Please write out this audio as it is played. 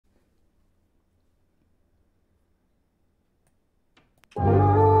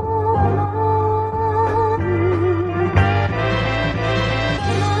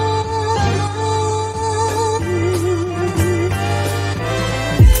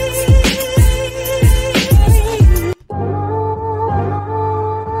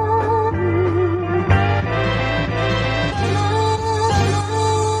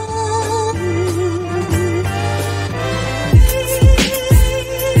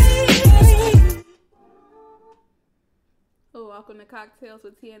welcome to Cocktails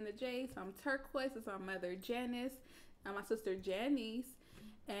with T and the J. So I'm Turquoise, it's our mother Janice, and my sister Janice.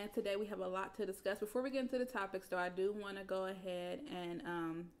 And today we have a lot to discuss. Before we get into the topics, though, I do want to go ahead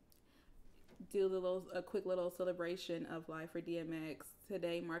and do a quick little celebration of life for DMX.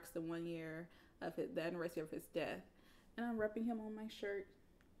 Today marks the 1 year of the anniversary of his death, and I'm repping him on my shirt.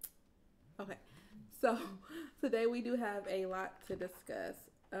 Okay, so today we do have a lot to discuss.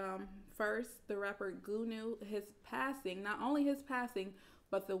 First, the rapper Goonew, his passing, not only his passing,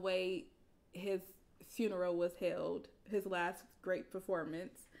 but the way his funeral was held, his last great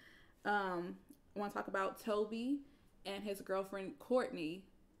performance. I want to talk about Toby and his girlfriend Courtney,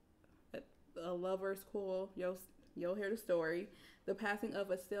 a lover's quarrel. You'll hear the story. The passing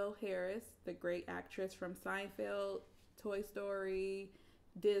of Estelle Harris, the great actress from Seinfeld, Toy Story,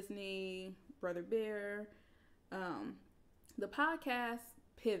 Disney, Brother Bear. The podcast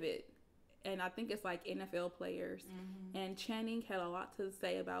Pivot, and I think it's like NFL players. Mm-hmm. And Channing had a lot to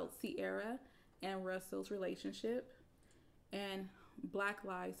say about Ciara and Russell's relationship, and Black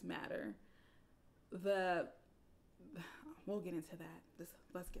Lives Matter. We'll get into that.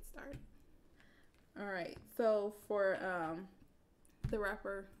 Let's get started. All right. So for the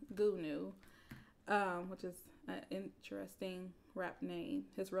rapper Goonew, which is an interesting rap name.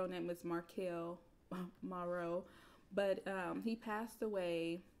 His real name is Markel Morrow. But he passed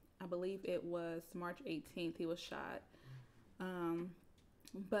away, I believe it was March 18th. He was shot.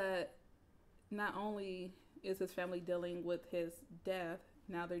 But not only is his family dealing with his death,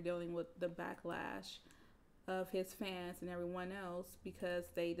 now they're dealing with the backlash of his fans and everyone else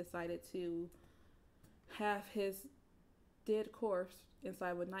because they decided to have his dead corpse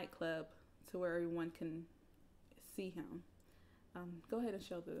inside of a nightclub to where everyone can see him. Go ahead and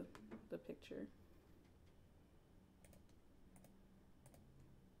show the picture.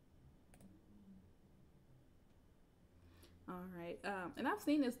 All right. And I've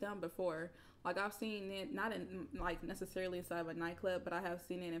seen this done before. Like, I've seen it, not in, like, necessarily inside of a nightclub, but I have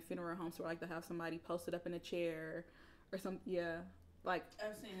seen it in funeral homes where, like, they have somebody posted up in a chair or something. Yeah. Like,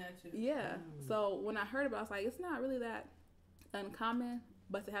 I've seen that, too. Yeah. So, when I heard about it, I was like, it's not really that uncommon,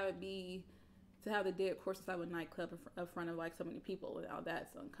 but to have the dead corpse inside of a nightclub in front of, like, so many people,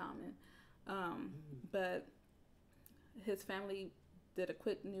 that's uncommon. But his family did a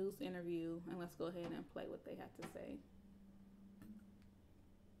quick news interview, and let's go ahead and play what they had to say.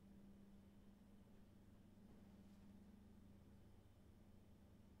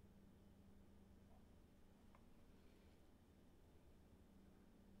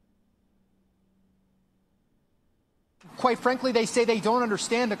 Quite frankly, they say they don't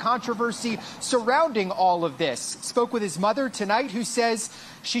understand the controversy surrounding all of this. Spoke with his mother tonight, who says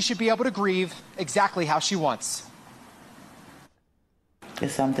she should be able to grieve exactly how she wants.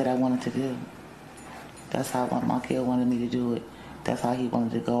 It's something I wanted to do. That's how my kid wanted me to do it. That's how he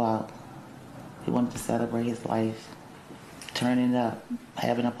wanted to go out. He wanted to celebrate his life, turning up,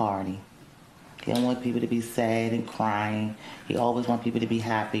 having a party. He don't want people to be sad and crying. He always wants people to be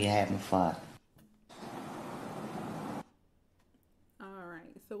happy and having fun.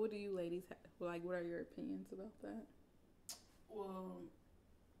 So what do you ladies have? Like, what are your opinions about that? Well,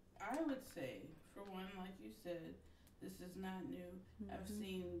 I would say, for one, like you said, this is not new. Mm-hmm. I've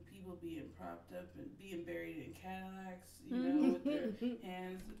seen people being propped up and being buried in Cadillacs, with their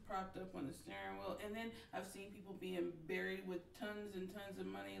hands propped up on the steering wheel. And then I've seen people being buried with tons and tons of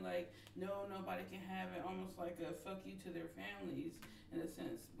money, like, nobody can have it, almost like a fuck you to their families, in a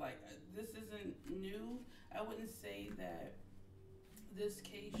sense. Like, this isn't new. I wouldn't say that this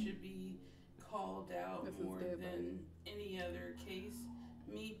case should be called out more than any other case.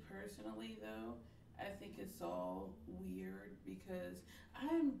 Me personally, though, I think it's all weird because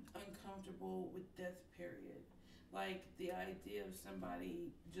I'm uncomfortable with death, period. Like, the idea of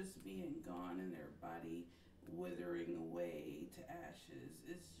somebody just being gone and their body withering away to ashes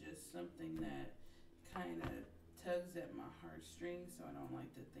is just something that kind of tugs at my heartstrings, so I don't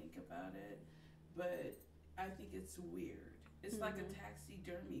like to think about it. But I think it's weird. It's like a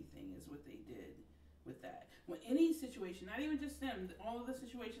taxidermy thing is what they did with that. When any situation, not even just them, all of the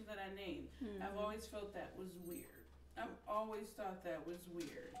situations that I named, I've always felt that was weird. I've always thought that was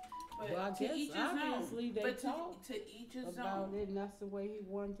weird. But well, I to guess each his obviously own. they But talked to each his about own. it, and that's the way he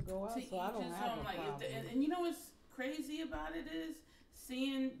wanted to go out. To so I don't each his have own. a Like, problem. and you know what's crazy about it is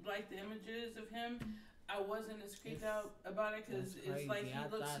seeing like the images of him. I wasn't as creeped out about it because it's like he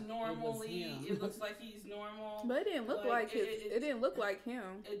looks normally. It looks like he's normal. But it didn't look like it didn't look like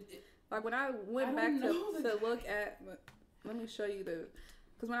him. Like when I went back to look at, let me show you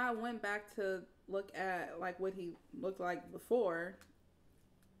because when I went back to look at like what he looked like before,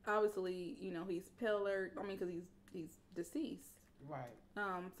 obviously he's paler. I mean, because he's deceased. Right.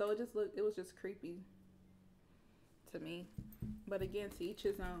 So it was just creepy to me. But again, to each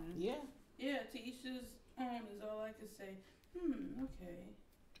his own. Yeah. Yeah, to each his own is all I can say. Okay.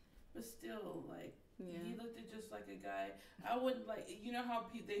 But still, like, he looked at just like a guy. I wouldn't, like, you know how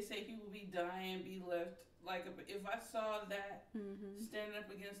they say people be dying, be left, like, if I saw that standing up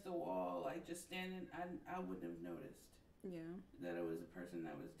against the wall, like, just standing, I wouldn't have noticed. Yeah. That it was a person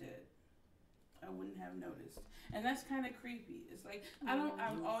that was dead. I wouldn't have noticed. And that's kind of creepy. It's like,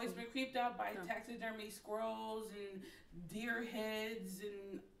 I've always been creeped out by taxidermy squirrels and deer heads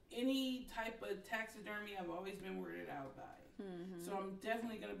and any type of taxidermy. I've always been weirded out by. So I'm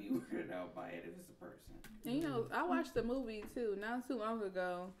definitely going to be weirded out by it if it's a person. And, you know, I watched the movie too, not too long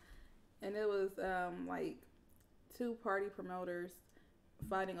ago, and it was like two party promoters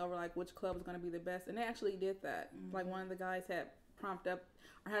fighting over like which club was going to be the best, and they actually did that. Like one of the guys had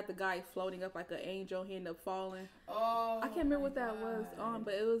had the guy floating up like an angel. He ended up falling. Oh, I can't remember what that was on,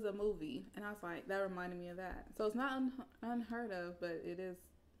 but it was a movie, and I was like, that reminded me of that. So it's not unheard of, but it is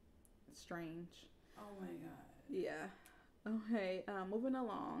strange. Oh my god. Yeah. Okay. Moving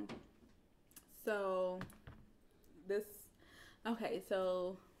along. So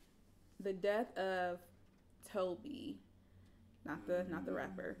so the death of Toby, not the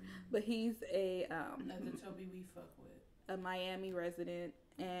rapper, but he's a not the Toby we fuck with, a Miami resident,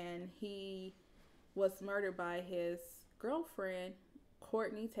 and he was murdered by his girlfriend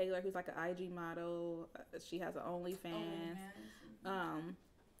Courtney Taylor, who's like an IG model. She has an OnlyFans.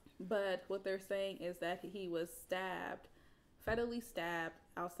 But what they're saying is that he was fatally stabbed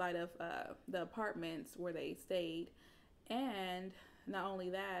outside of the apartments where they stayed. And not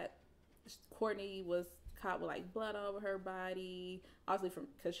only that, Courtney was caught with like blood all over her body, obviously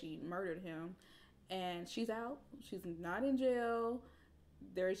because she murdered him. And she's out. She's not in jail.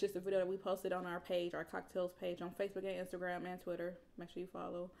 There's just a video that we posted on our page, our Cocktails page on Facebook and Instagram and Twitter. Make sure you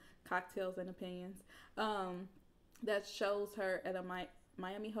follow Cocktails and Opinions. That shows her at a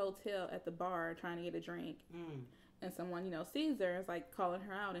Miami hotel at the bar trying to get a drink. And someone, sees her and is like calling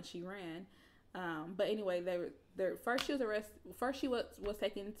her out, and she ran. But anyway, first she was arrested. First she was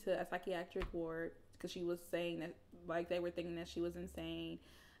taken to a psychiatric ward because she was saying that, like, they were thinking that she was insane,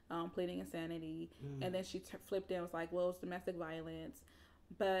 pleading insanity. And then she flipped and was like, well, it's domestic violence.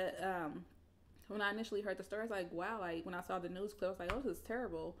 But when I initially heard the story, I was like, wow. Like, when I saw the news clip, I was like, oh, this is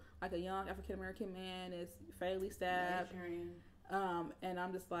terrible. Like, a young African American man is fatally stabbed. And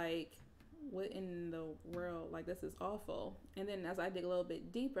I'm just like, what in the world? Like, this is awful. And then as I dig a little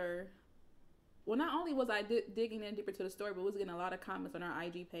bit deeper, well, not only was I digging in deeper to the story, but was getting a lot of comments on our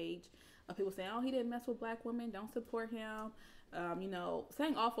IG page of people saying, oh, he didn't mess with black women, don't support him,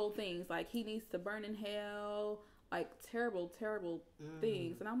 saying awful things like he needs to burn in hell, like terrible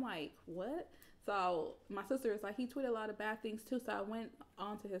things. And I'm like, what? So my sister is like, he tweeted a lot of bad things too. So I went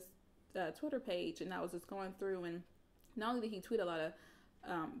onto his Twitter page, and I was just going through, and not only did he tweet a lot of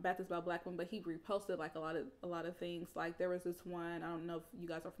bad things about black women, but he reposted like a lot of things. Like, there was this one, I don't know if you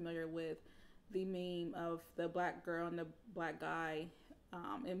guys are familiar with the meme of the black girl and the black guy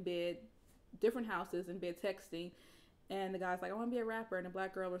in bed, different houses in bed texting, and the guy's like, I want to be a rapper, and the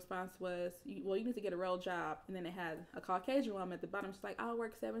black girl response was, well, you need to get a real job. And then it had a Caucasian woman at the bottom. She's like, I'll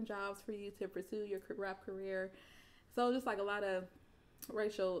work 7 jobs for you to pursue your rap career. So just like a lot of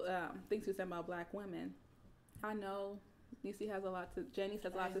racial things we say about black women. I know Janice has a lot to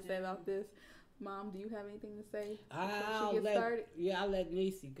say about this. Mom, do you have anything to say before she gets started? Yeah, I'll let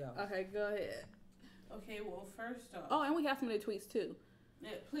Niecy go. Okay, go ahead. Okay, well, first off. Oh, and we have some of the tweets too.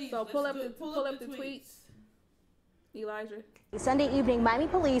 Yeah, please. So pull up the tweets. Elijah. Sunday evening, Miami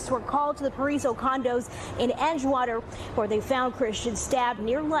police were called to the Paraiso condos in Edgewater, where they found Christian stabbed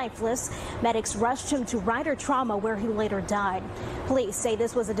near lifeless. Medics rushed him to Ryder Trauma, where he later died. Police say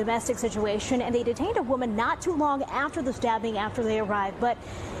this was a domestic situation, and they detained a woman not too long after the stabbing after they arrived. But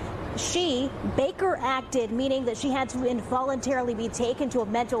she, Baker acted, meaning that she had to involuntarily be taken to a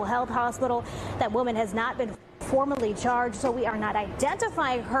mental health hospital. That woman has not been formally charged, so we are not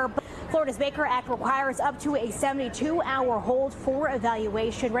identifying her. But Florida's Baker Act requires up to a 72-hour hold for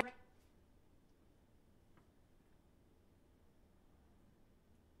evaluation. All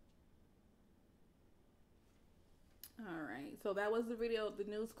right, so that was the video, the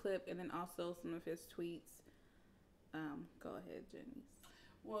news clip, and then also some of his tweets. Go ahead, Jenny.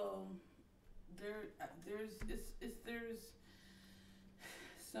 Well, there's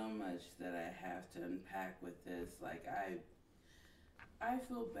so much that I have to unpack with this. Like, I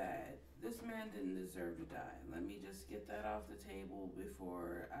feel bad. This man didn't deserve to die. Let me just get that off the table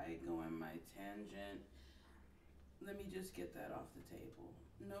before I go on my tangent. Let me just get that off the table.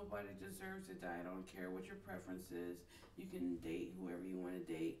 No Nobody deserves to die. I don't care what your preference is. You can date whoever you want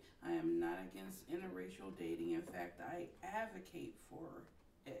to date. I am not against interracial dating. In fact, I advocate for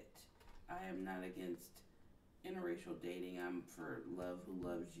it. I am not against interracial dating. I'm for love who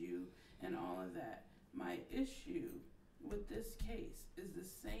loves you and all of that. My issue with this case is the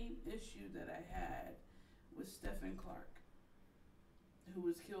same issue that I had with Stephen Clark, who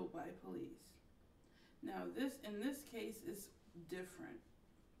was killed by police. Now, in this case is different.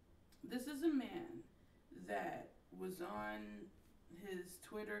 This is a man that was on his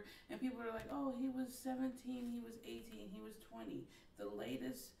Twitter, and people are like, oh, he was 17, he was 18, he was 20. The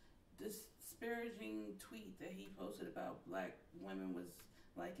latest disparaging tweet that he posted about black women was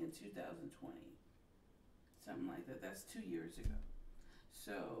like in 2020. Something like that. That's 2 years ago.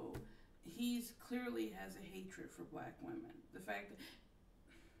 So he's clearly has a hatred for black women. The fact that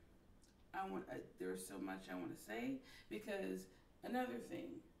there's so much I want to say, because another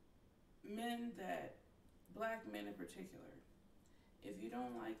thing, black men in particular, if you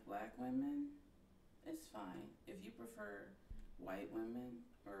don't like black women, it's fine. If you prefer white women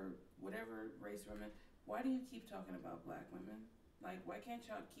or whatever race women, why do you keep talking about black women? Like, why can't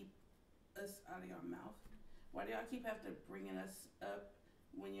y'all keep us out of your mouth? Why do y'all keep having to bringing us up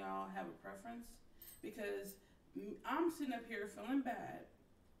when y'all have a preference? Because I'm sitting up here feeling bad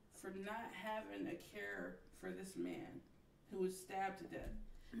for not having a care for this man who was stabbed to death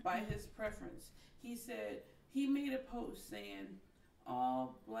by his preference. He said, he made a post saying,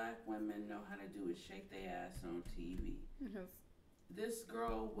 all black women know how to do is shake their ass on TV. Mm-hmm. This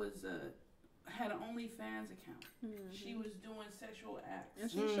girl had an OnlyFans account. Mm-hmm. She was doing sexual acts. And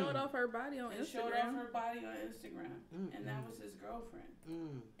she showed off her body on Instagram. Mm-hmm. And that was his girlfriend.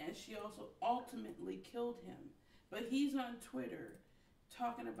 Mm-hmm. And she also ultimately killed him. But he's on Twitter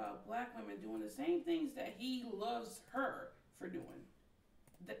talking about black women doing the same things that he loves her for doing.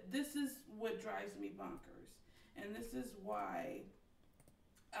 This is what drives me bonkers. And this is why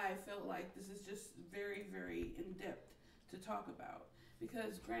I felt like this is just very, very in-depth to talk about.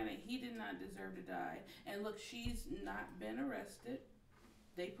 Because granted, he did not deserve to die. And look, she's not been arrested.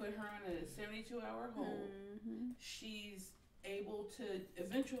 They put her on a 72-hour hold. Mm-hmm. She's able to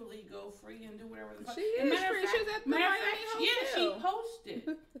eventually go free and do whatever the fuck. She is free. She's at the Miami hotel. Yeah, she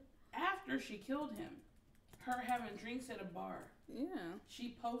posted after she killed him, her having drinks at a bar. Yeah.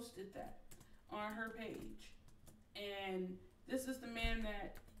 She posted that on her page. And this is the man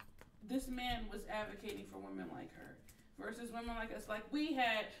this man was advocating for women like her versus women like us. Like we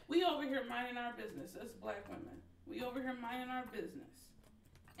over here minding our business, us black women. We over here minding our business.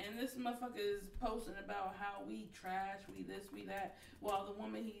 And this motherfucker is posting about how we trash, we this, we that, while the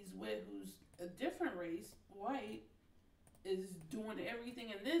woman he's with, who's a different race, white, is doing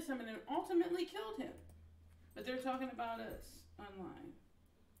everything and then something and ultimately killed him. But they're talking about us online.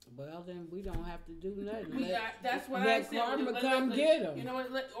 Well, then we don't have to do nothing. That's what I said. Karma come get him. You know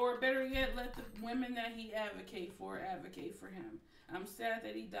what? or better yet, let the women that he advocate for him. I'm sad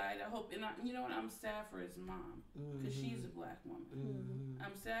that he died. I hope, and you know what? I'm sad for his mom because she's a black woman. Mm-hmm.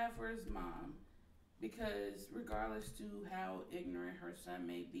 I'm sad for his mom because regardless to how ignorant her son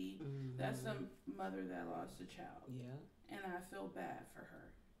may be, that's a mother that lost a child. Yeah. And I feel bad for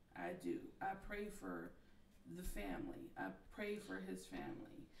her. I do. I pray for the family. I pray for his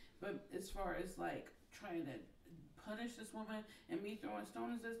family. But as far as like trying to punish this woman and me throwing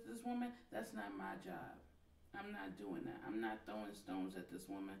stones at this woman, that's not my job. I'm not doing that. I'm not throwing stones at this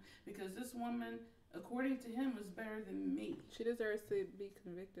woman because this woman, according to him, was better than me. She deserves to be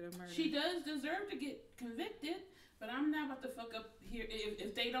convicted of murder. She does deserve to get convicted, but I'm not about to fuck up here.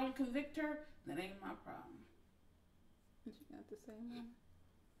 If they don't convict her, that ain't my problem. What you got to say, Mom?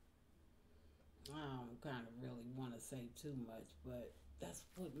 I don't kind of really want to say too much, but that's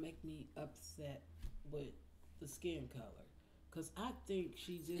what make me upset with the skin color. Because I think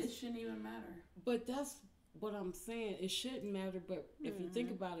she just... It shouldn't even matter. But that's what I'm saying. It shouldn't matter, but if you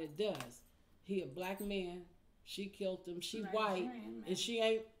think about it, it does. He a black man. She killed him. She white. And she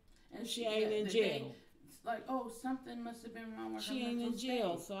ain't in jail. It's like, oh, something must have been wrong with her. She ain't in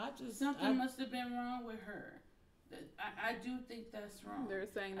jail, so Something must have been wrong with her. I do think that's wrong. They're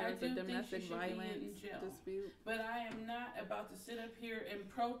saying there's a domestic violence dispute. But I am not about to sit up here and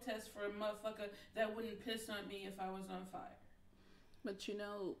protest for a motherfucker that wouldn't piss on me if I was on fire. But you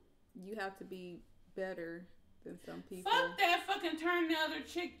know, you have to be better than some people. Fuck that fucking turn the other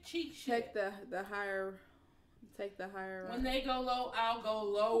cheek shit. Take the higher route. When they go low, I'll go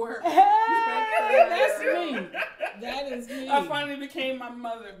lower. That's me. That is me. I finally became my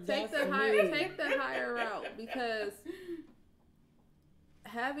mother. Take the higher route because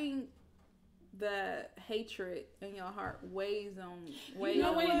having the hatred in your heart weighs on.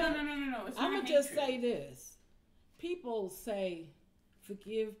 No. I'm gonna just say this: people say,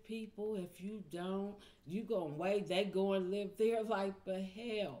 forgive people. If you don't, you gonna wait. They go and live their life. But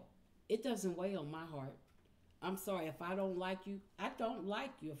hell, it doesn't weigh on my heart. I'm sorry, if I don't like you, I don't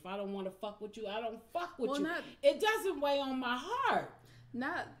like you. If I don't want to fuck with you, I don't fuck with you. It doesn't weigh on my heart.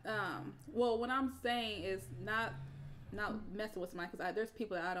 Well, what I'm saying is not messing with somebody, because there's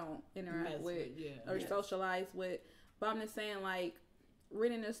people that I don't interact with or socialize with. But I'm just saying, like,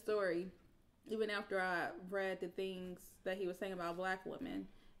 reading this story, even after I read the things that he was saying about black women,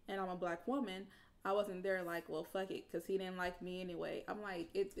 and I'm a black woman, I wasn't there like, well, fuck it, because he didn't like me anyway. I'm like,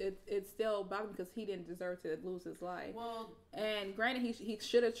 it's still about him because he didn't deserve to lose his life. Well, and granted, he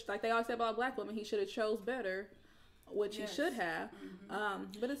should have, like they always say about black women, he should have chose better, which he should have.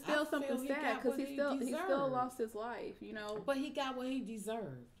 But it's still something sad because he still lost his life, you know. But he got what he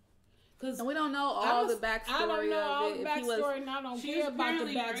deserved. And we don't know all the backstory. I don't know all the backstory, and I don't care about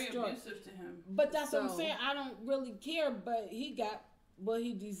the backstory. Abusive to him. But that's what I'm saying. I don't really care. But he got what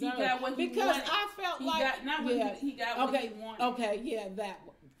he deserved. He got what he because wanted. I felt he like got, not what he got what he wanted. Okay, yeah, that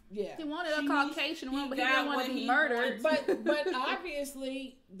one. Yeah. He wanted a Caucasian woman, but he didn't want to be murdered. But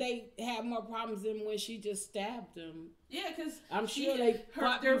obviously they had more problems than when she just stabbed him. Yeah, because I'm sure they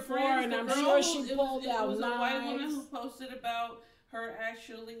fought before, and I'm sure she pulled out knives. It was a white woman who posted about her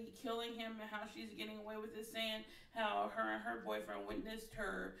actually killing him and how she's getting away with it, saying how her and her boyfriend witnessed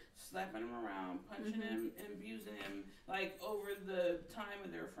her slapping him around, punching him, and abusing him, like, over the time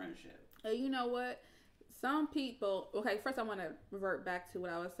of their friendship. You know what? Some people... Okay, first I want to revert back to what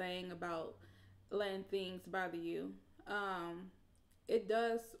I was saying about letting things bother you. It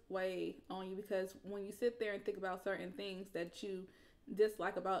does weigh on you, because when you sit there and think about certain things that you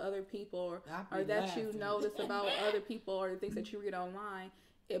dislike about other people, or that you notice about other people, or the things that you read online,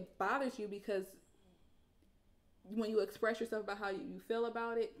 it bothers you, because when you express yourself about how you feel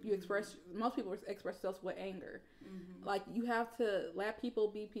about it, you express, most people express themselves with anger. Like, you have to let people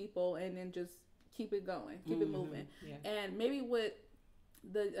be people, and then just keep it going, keep it moving. And maybe with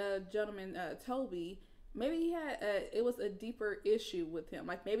the gentleman, Toby, maybe he had it was a deeper issue with him.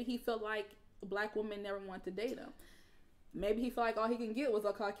 Like, maybe he felt like black women never wanted to date him. Maybe he felt like all he can get was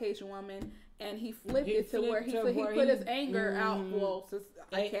a Caucasian woman, and he flipped it to where he put his anger out. Well, since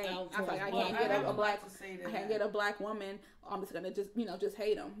I can't get a black woman, I'm just gonna just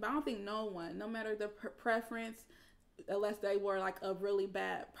hate him. But I don't think no one, no matter the preference, unless they were like a really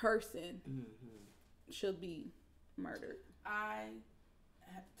bad person, should be murdered.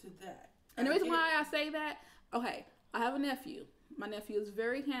 To that. And the reason why I say that, okay, I have a nephew. My nephew is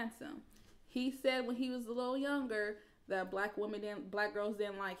very handsome. He said when he was a little younger that black girls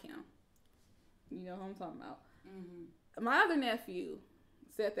didn't like him. You know who I'm talking about. My other nephew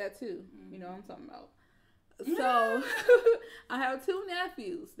said that too. You know what I'm talking about. So I have two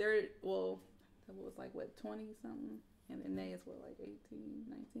nephews. They're, it was like, 20 something, and then they is like 18,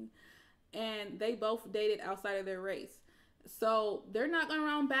 19, and they both dated outside of their race. So they're not going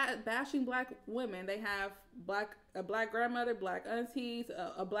around bashing black women. They have a black grandmother, black aunties,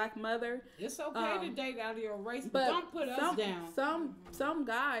 a black mother. It's okay to date out of your race, but don't put us down. Some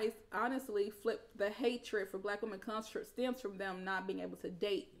guys honestly flip the hatred for black women stems from them not being able to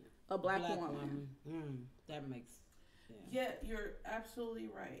date a black woman. That makes Yeah, you're absolutely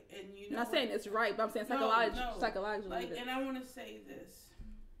right. And I'm not saying it's right, but I'm saying psychologically. Like, and I want to say this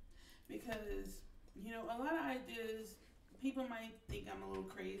because, a lot of ideas, people might think I'm a little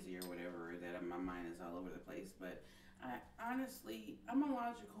crazy or whatever, or that my mind is all over the place, but I'm a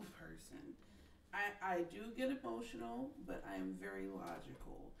logical person. I do get emotional, but I am very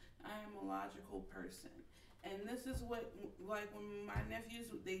logical. I am a logical person. And this is what, like, when my nephews,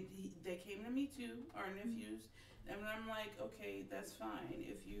 they came to me too, our nephews, and I'm like, okay, that's fine.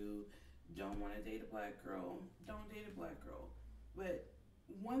 If you don't want to date a black girl, don't date a black girl. But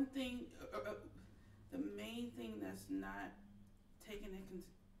one thing, the main thing that's not taken into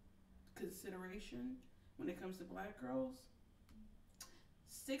consideration when it comes to black girls,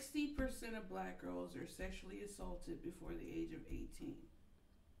 60% of black girls are sexually assaulted before the age of 18.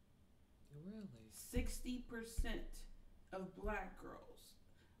 Really? 60% of black girls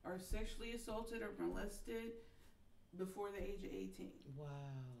are sexually assaulted or molested before the age of 18. Wow.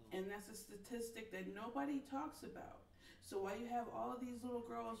 And that's a statistic that nobody talks about. So while you have all of these little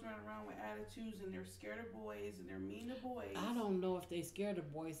girls running around with attitudes and they're scared of boys and they're mean to boys. I don't know if they scared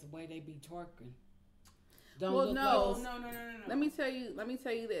of boys the way they be twerking. No. Let me tell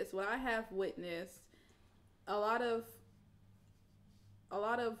you this. What I have witnessed, a lot of a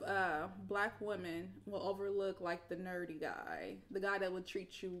lot of black women will overlook like the nerdy guy, the guy that would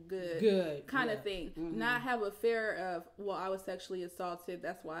treat you good kind of thing. Not have a fear of, well, I was sexually assaulted,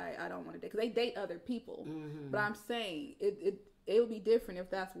 that's why I don't want to date, because they date other people. But I'm saying it would be different if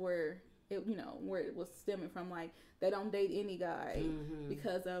that's where it, you know, where it was stemming from. Like, they don't date any guy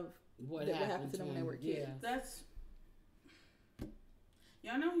because of what happened to them when they were kids. Yeah. That's,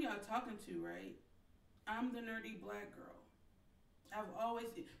 y'all know who y'all talking to, right? I'm the nerdy black girl. I've always,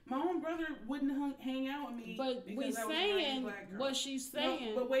 my own brother wouldn't hang out with me, but because I was saying a black girl. What she's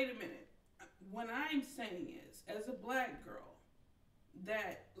saying. No, but wait a minute. What I'm saying is, as a black girl,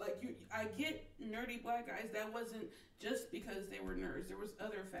 that like I get nerdy black guys. That wasn't just because they were nerds. There was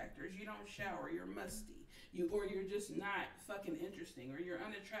other factors. You don't shower. You're musty. Or you're just not fucking interesting. Or you're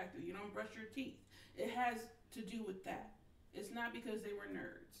unattractive. You don't brush your teeth. It has to do with that. It's not because they were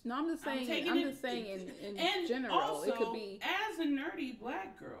nerds. No, I'm just saying in general, also, it could be. As a nerdy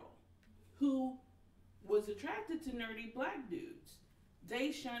black girl who was attracted to nerdy black dudes,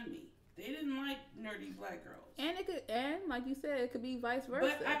 they shunned me. They didn't like nerdy black girls. And it could, and like you said, it could be vice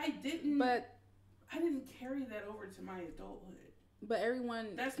versa. But I didn't carry that over to my adulthood. But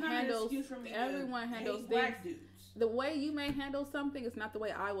everyone That's not handles an excuse for me everyone to handles hate black dudes. The way you may handle something is not the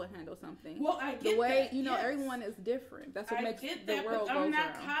way I would handle something. Well, I get the way that, you know yes. Everyone is different. That's what I makes get the that, world but goes I'm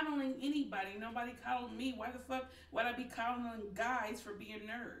not around. coddling anybody. Nobody coddled me. Why the fuck would I be coddling guys for being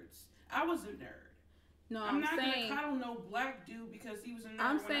nerds? I was a nerd. No, I'm not saying, gonna coddle no black dude because he was a nerd.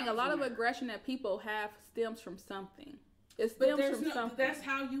 I'm saying a lot of aggression that people have stems from something. It But stems from something. That's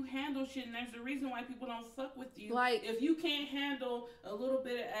how you handle shit, and there's a reason why people don't fuck with you. Like, if you can't handle a little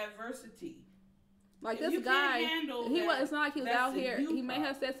bit of adversity. Like, if this guy, it's not like he was out here. He may problem.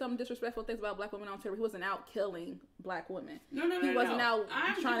 have said some disrespectful things about black women on Twitter. He wasn't out killing black women. No. He wasn't out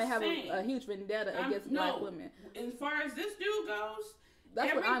trying to have a huge vendetta against black women. As far as this dude goes,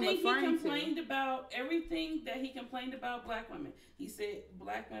 that's what I'm referring to. Everything that he complained about black women. He said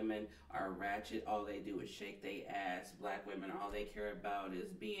black women are ratchet. All they do is shake their ass. Black women, all they care about is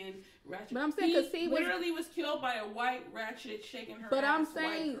being ratchet. But I'm saying, because he literally was killed by a white ratchet shaking her ass. But I'm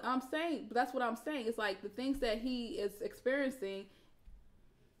saying, that's what I'm saying. It's like the things that he is experiencing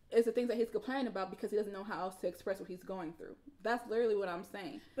is the things that he's complaining about because he doesn't know how else to express what he's going through. That's literally what I'm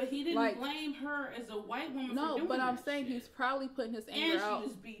saying. But he didn't blame her as a white woman for doing No, but I'm that saying shit. he's probably putting his anger out. And she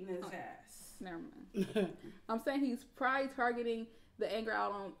was beating his ass. Never mind. I'm saying he's probably targeting the anger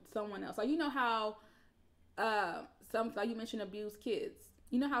out on someone else. Like, you know how like you mentioned, abused kids.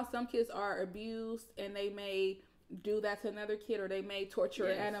 You know how some kids are abused and they may do that to another kid, or they may torture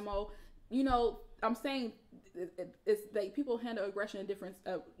an animal. You know, I'm saying it's like people handle aggression in different,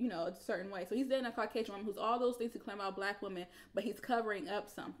 a certain way. So he's dating a Caucasian woman who's all those things to claim about black women, but he's covering up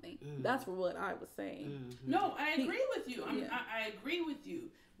something. That's for what I was saying. No, I agree with you. I agree with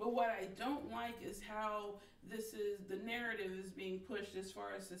you. But what I don't like is how the narrative is being pushed as far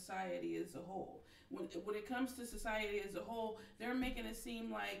as society as a whole. When it comes to society as a whole, they're making it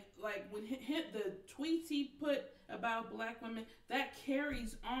seem like when the tweets he put about black women, that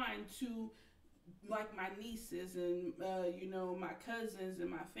carries on to like my nieces and my cousins and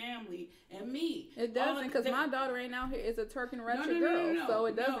my family and me. It doesn't, because my daughter ain't out here is a Turk and ratchet girl, so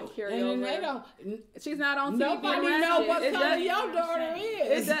it doesn't carry over. They don't. She's not on TV. Nobody know what color your daughter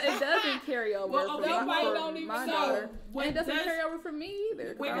is. It doesn't carry over. Well, for nobody don't even my know. daughter. And it doesn't carry over for me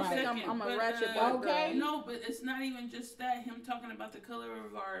either. Wait a second. I'm a ratchet black girl. No, but it's not even just that. Him talking about the color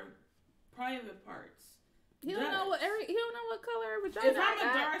of our private parts. He don't know what color her vagina. If I'm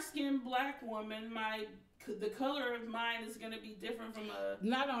a dark skinned black woman, the color of mine is gonna be different from a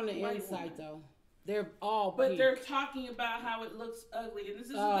not on the inside though. They're all but pink. they're talking about how it looks ugly, and this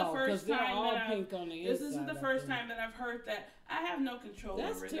isn't the first time that I've heard that. I have no control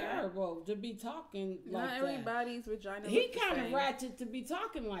over that. That's terrible to be talking like that. Not everybody's vagina. He kind of ratchet to be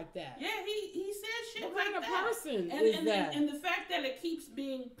talking like that. Yeah, he says shit what like kind of that. person is that? And the fact that it keeps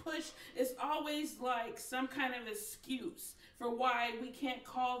being pushed is always like some kind of excuse for why we can't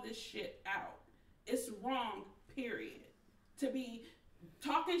call this shit out. It's wrong, period. To be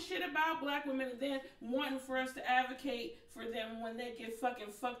talking shit about black women and then wanting for us to advocate for them when they get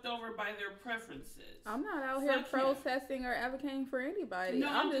fucking fucked over by their preferences. I'm not out here protesting or advocating for anybody. No,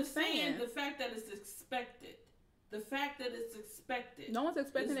 I'm just saying the fact that it's expected. The fact that it's expected. No one's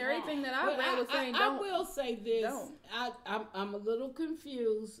expecting everything that I read was saying. I will say this. I'm a little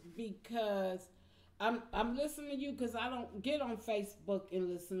confused because I'm listening to you because I don't get on Facebook and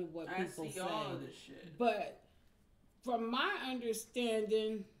listen to what people say. I see all of this shit. But from my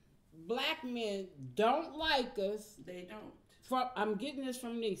understanding, black men don't like us. They don't. I'm getting this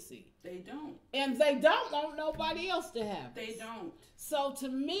from Niecy. They don't. And they don't want nobody else to have They this. don't. So to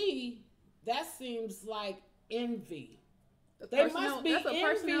me, that seems like envy. They must be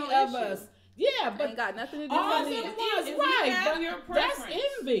envy of us. Yeah, but ain't got nothing to do all with it it. was, If right. you have But your that's preference.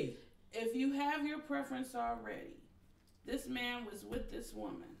 envy. If you have your preference already, this man was with this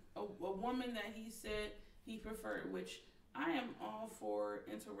woman, a woman that he said he preferred, which I am all for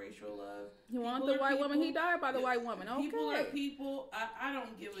interracial love. He wanted the white woman. He died by the white woman. Okay. People are people. I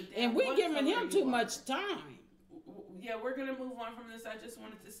don't give a damn. And we what giving color him you too are. much time. Yeah, we're going to move on from this. I just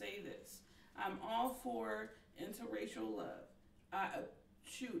wanted to say this. I'm all for interracial love.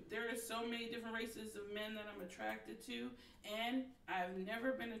 Shoot, there are so many different races of men that I'm attracted to, and I've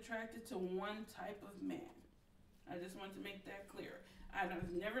never been attracted to one type of man. I just want to make that clear.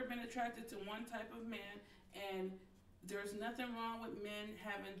 I've never been attracted to one type of man, and there's nothing wrong with men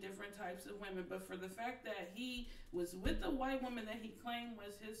having different types of women, but for the fact that he was with a white woman that he claimed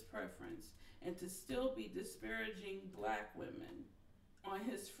was his preference, and to still be disparaging black women on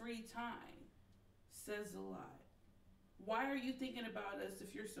his free time says a lot. Why are you thinking about us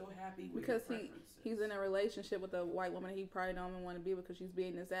if you're so happy with because your preferences? he's in a relationship with a white woman that he probably don't even want to be with because she's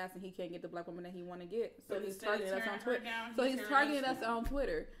beating his ass and he can't get the black woman that he want to get. So But he's instead of targeting us on tearing her Twitter. down, So he's he's tearing targeting us us down. on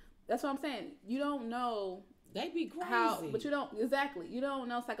Twitter. That's what I'm saying. You don't know They be crazy. how, but you don't exactly. You don't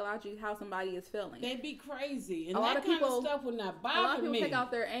know psychologically how somebody is feeling. They be crazy, and A lot that of kind people- of stuff would not A bother lot of people me. take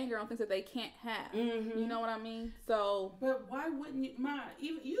out their anger on things that they can't have. Mhm. You know what I mean? So, But why wouldn't you,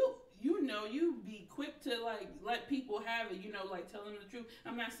 even you be quick to like let people have it, like tell them the truth.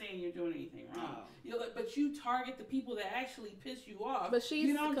 I'm not saying you're doing anything wrong. No. But you target the people that actually piss you off. but she's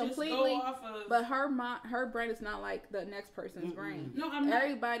you don't completely. just go off of, But her brain is not like the next person's brain. No, I'm not.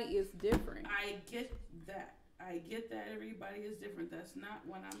 Everybody is different. I get that. Everybody is different. That's not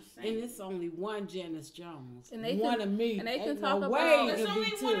what I'm saying. And it's only one Janice Jones. And they one can- of me. and they can Ain't talk no about- way There's it only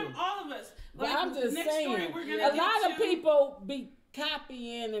be one two. of all of us. But I'm just next saying, story we're gonna a get lot to, of people be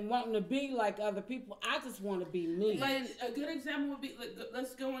copying and wanting to be like other people. I just want to be me. Like a good example would be.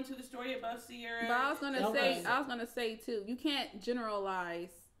 Let's go into the story about Ciara. But I was gonna Okay. say too, you can't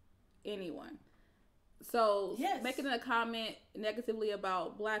generalize anyone. So Yes. making a comment negatively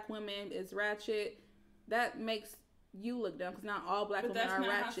about black women is ratchet. That makes you look dumb because not all black But women that's are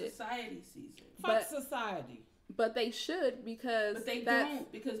not how ratchet. society sees it. Fuck but- society. But they should because But they that's,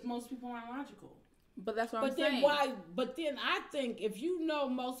 don't because most people aren't logical. But that's what But I'm then saying. why? But then I think if you know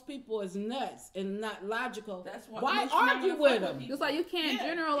most people is nuts and not logical, That's why. why makes you not argue wanna with fuck them? people. Just like you can't Yeah,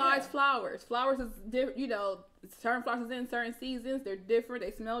 generalize yeah. flowers. Flowers is different. Certain flowers is in certain seasons. They're different.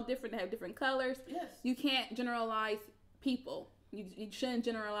 They smell different. They have different colors. Yes. You can't generalize people. You shouldn't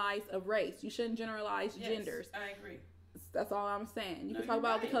generalize a race. You shouldn't generalize Yes, genders. I agree. That's all I'm saying. You No, can talk you're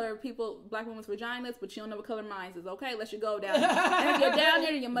about the right. color of people, black women's vaginas, but you don't know what color mine is. Okay, let you go down there. And if you're down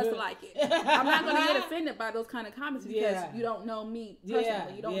there, then you must like it. I'm not going to get offended by those kind of comments because Yeah. you don't know me personally. Yeah,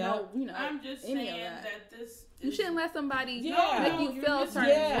 You don't yeah. know, I'm just any saying of that. this. You shouldn't let somebody Yeah. make you you're feel a missing certain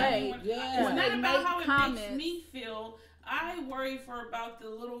Yeah. way. Yeah. When It's they not make about how it comments. makes me feel. I worry about the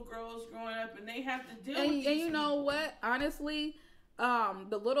little girls growing up and they have to deal with And these you know people. what? Honestly,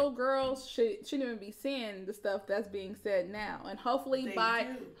 the little girls shouldn't even be seeing the stuff that's being said now. And hopefully They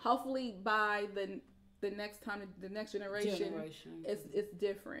by the next time, the next generation. It's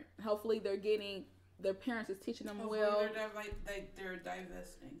different. Hopefully they're getting, their parents is teaching them Hopefully well. they're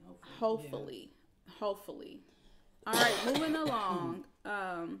divesting. Hopefully. All right, moving along.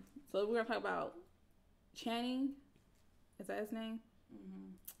 So we're gonna talk about Channing. Is that his name?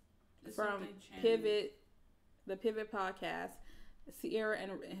 It's From something changed. Pivot, the Pivot podcast. Ciara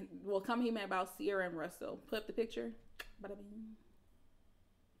and come he meant about Ciara and Russell. Put up the picture. Bada bing.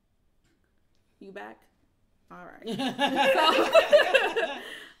 You back? All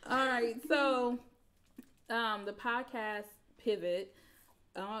right. So the podcast Pivot.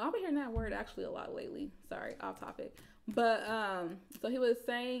 I've been hearing that word actually a lot lately. Sorry, off topic. But so he was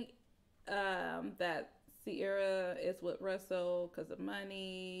saying that Ciara is with Russell because of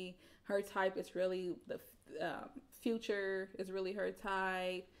money. Her type is really the Future is really her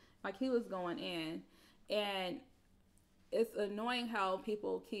type. Like he was going in, and it's annoying how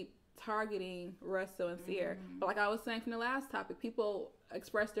people keep targeting Russell and Ciara. But like I was saying from the last topic, people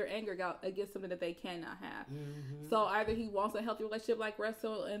express their anger against something that they cannot have. So either he wants a healthy relationship like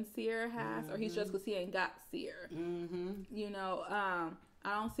Russell and Ciara has, or he's just because he ain't got Ciara.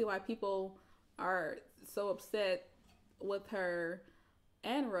 I don't see why people are so upset with her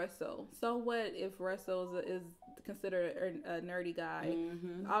and Russell. So what if Russell is considered a nerdy guy?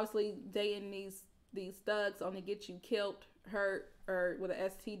 Obviously, dating these thugs only get you killed, hurt, or with an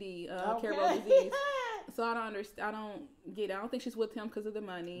STD, cerebral disease. So I don't understand. I don't get it. I don't think she's with him because of the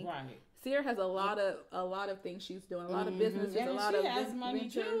money. Right. Ciara has a lot of things she's doing. A lot of businesses. And a lot she of has money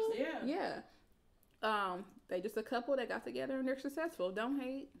ventures. too. Yeah. They just a couple that got together and they're successful. Don't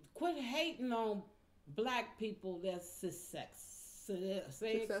hate. Quit hating on black people that's successful.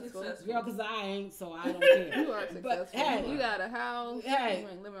 Girl, because I ain't, so I don't care. You are successful. But, hey, you got a house. Hey, you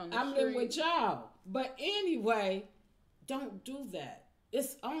ain't living on the I'm street. living with y'all. But anyway, don't do that.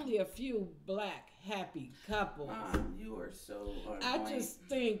 It's only a few black happy couples. You are so on I point. just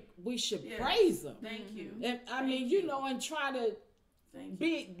think we should praise them. Thank you. And I mean, you know, and try to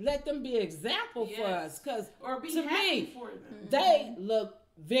let them be example for us. Because to me, for them. they look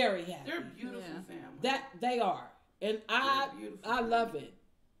very happy. They're a beautiful family. That they are. And I love it.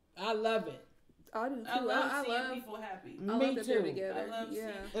 I love it. I do too. I love I seeing love people happy. I Me love that too. they're together. I love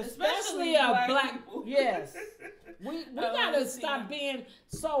seeing, especially a black people. Yes. We gotta stop being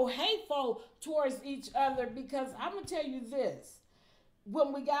so hateful towards each other, because I'm gonna tell you this.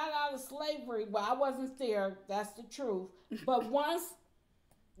 When we got out of slavery, well, I wasn't there, that's the truth. But once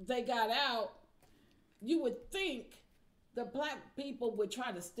they got out, you would think the black people would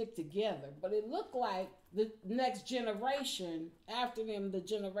try to stick together. But it looked like the next generation after them, the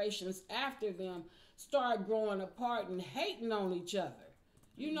generations after them, start growing apart and hating on each other.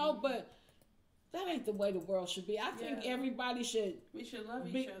 You know, but that ain't the way the world should be. I think everybody should... We should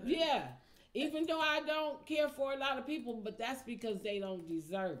love each other. Yeah. Even though I don't care for a lot of people, but that's because they don't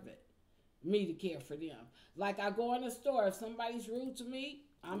deserve it, me to care for them. Like, I go in the store, if somebody's rude to me,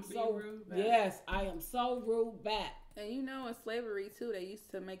 I'm so rude back. Yes, I am so rude back. And you know, in slavery too, they used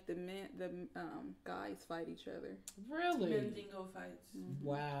to make the guys fight each other. Really? Mandingo fights. Mm-hmm.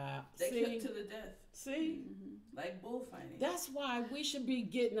 Wow. They cooked to the death. See? Mm-hmm. Like bullfighting. That's why we should be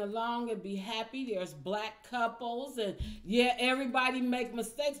getting along and be happy. There's black couples, and everybody make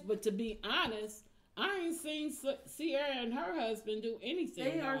mistakes, but to be honest, I ain't seen Ciara and her husband do anything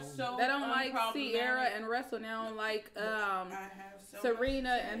They are wrong. so They don't like Ciara and Russell. They don't like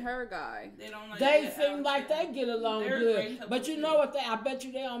Serena and her guy. They seem like they get along good. But you know what? I bet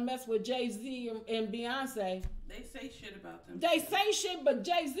you they don't mess with Jay-Z and Beyonce. They say shit about them. They say shit, but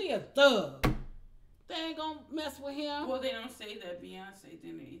Jay-Z a thug. They ain't gonna mess with him. Well, they don't say that Beyonce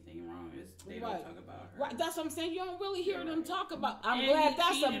did anything wrong. They don't talk about her. Right, that's what I'm saying. You don't really hear them talk about. I'm And glad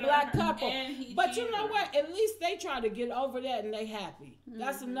that's a black couple. But you know her. what? At least they try to get over that and they happy. Mm-hmm.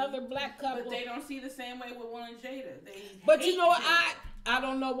 That's another black couple. But they don't see the same way with Will and Jada. But you know what? I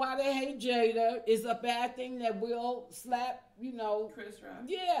don't know why they hate Jada. It's a bad thing that Will slap, Chris Rock.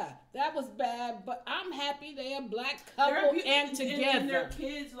 Yeah, that was bad. But I'm happy they're a black couple and together. And their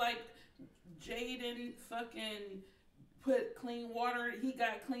kids, like Jaden fucking put clean water. He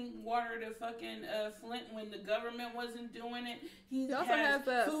got clean water to fucking Flint when the government wasn't doing it. He also has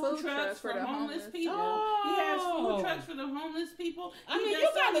food trucks for the homeless people. Oh. He has food trucks for the homeless people. I mean, you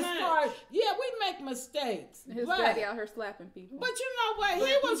gotta start. Yeah, we make mistakes. His daddy out here slapping people. But you know what?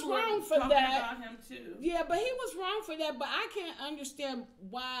 He was wrong for that. About him too. Yeah, but he was wrong for that. But I can't understand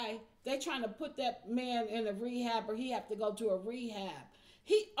why they trying to put that man in a rehab, or he have to go to a rehab.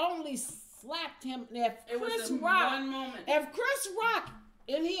 He only slapped him. And if Chris Rock,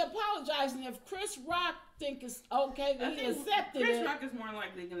 and he apologized, and if Chris Rock think it's okay that he accepted Chris Rock is more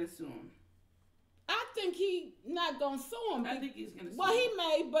likely going to sue him. I think he not going to sue him. I think he's going to sue him. Well, he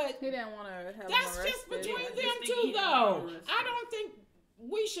may, but he didn't want to have that's him just between them two, though. I don't think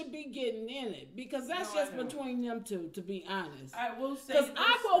we should be getting in it, because that's just between them two, to be honest. I will say, because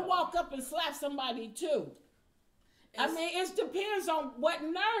I will walk up and slap somebody too. I mean, it depends on what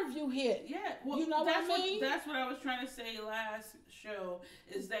nerve you hit. Yeah, well, you know what I mean? That's what I was trying to say last show,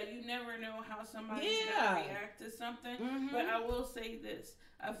 is that you never know how somebody's going to react to something. Mm-hmm. But I will say this.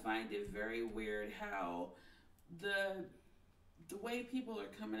 I find it very weird how the way people are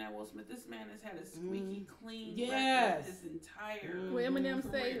coming at Will Smith. This man has had a squeaky clean record his entire Well, Eminem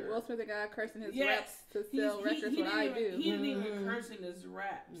say Will Smith the guy cursing his raps to sell records. What I do. He didn't even curse in his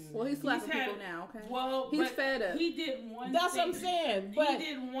raps. Well, he's slapping people now. Okay. Well, he's fed up. He did one. That's what I'm saying. But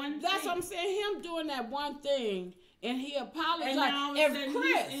he did one. That's what I'm saying. Him doing that one thing. And he apologized. And now right,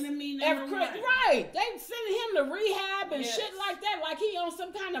 they sending him to rehab and shit like that, like he on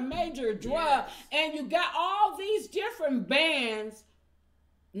some kind of major drug. And you got all these different bands,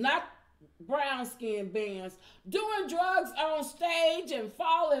 not brown skin bands doing drugs on stage and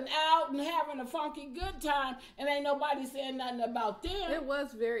falling out and having a funky good time, and ain't nobody saying nothing about them. It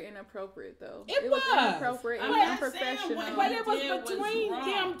was very inappropriate, though. It was was inappropriate and unprofessional. But it was between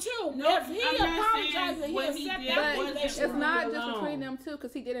them two. No, if he apologized and he accepted that, but it's not just between them two,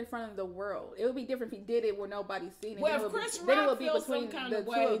 because he did it in front of the world. It would be different if he did it where nobody's seen it. Well, if Chris Rock feels some kind of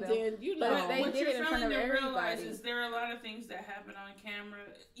way, then you know. But they did it in front of everybody. There are a lot of things that happen on camera,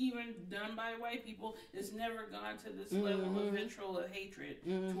 even done by white people. It's never gone to this level of vitriol of hatred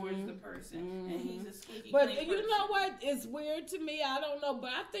towards the person, and he's a squeaky clean person. You know what? It's weird to me. I don't know,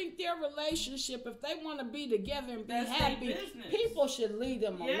 but I think their relationship, if they want to be together and be happy, people should leave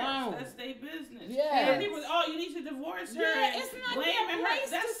them alone. That's their business. Yeah. People, you need to divorce her. Yeah, it's not their place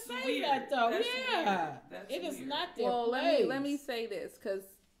That's to say weird. that, though. That's It is weird. not their place. Let me say this, because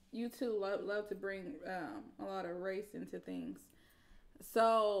you two love to bring a lot of race into things.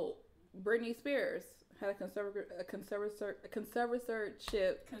 So Britney Spears had a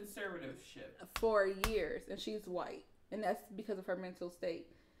conservatorship for years, and she's white, and that's because of her mental state.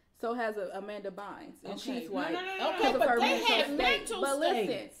 So has Amanda Bynes, and she's white because of her mental state. But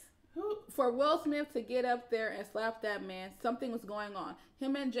listen, for Will Smith to get up there and slap that man, something was going on.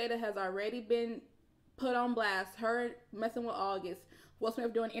 Him and Jada has already been put on blast. Her messing with August. Will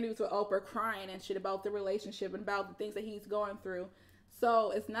Smith doing interviews with Oprah, crying and shit about the relationship and about the things that he's going through.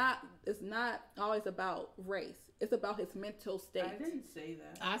 So it's not always about race. It's about his mental state. I didn't say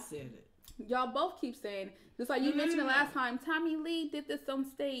that. I said it. Y'all both keep saying, just like you mentioned the last time, Tommy Lee did this on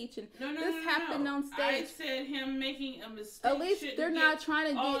stage, and this happened on stage. I said him making a mistake. At least they're not trying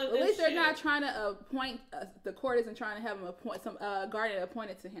to get. At least they're not trying to appoint. The court isn't trying to have him appoint some guardian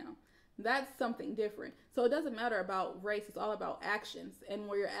appointed to him. That's something different. So it doesn't matter about race. It's all about actions and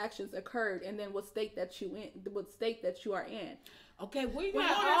where your actions occurred, and then what state that you are in. Okay, we're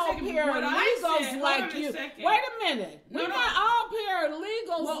not all paralegals like you. Wait a minute. We're not all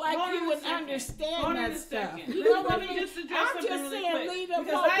paralegals like you and understand that stuff. You know what I mean? I'm just saying leave them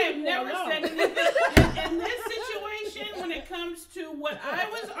because I have never said anything. In this situation, when it comes to what I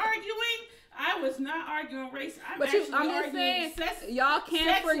was arguing, I was not arguing race. I'm just saying, y'all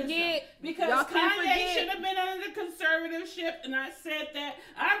can't forget because Kanye should have been under the conservatorship, and I said that.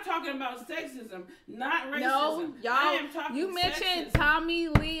 I'm talking about sexism, not racism. No, y'all. I am talking you mentioned sexism. Tommy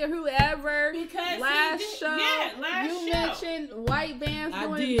Lee or whoever because last show. You mentioned white bands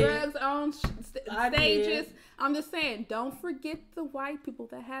doing drugs on stages. I'm just saying, don't forget the white people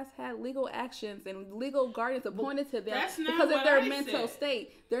that has had legal actions and legal guardians appointed to them because of their mental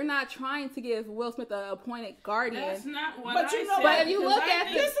state. They're not trying to give Will Smith an appointed guardian. That's not what I said. But if you look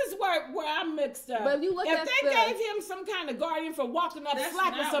at this is where I'm mixed up. But if you look at they gave him some kind of guardian for walking up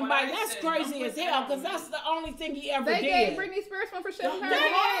slapping somebody, that's crazy as hell because that's the only thing he ever did. They gave Britney Spears one for shoving her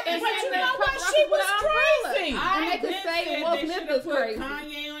head. But you know what? She was crazy. And they could say Will Smith is crazy.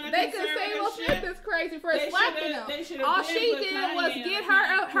 They could say Will Smith is crazy for slapping him. All she did was get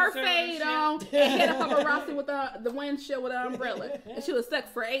her fade on and hit a paparazzi with the windshield with an umbrella. And she was stuck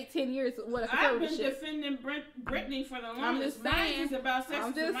for 8-10 years with a conservatorship. I've been defending Britney for the longest. Mine is about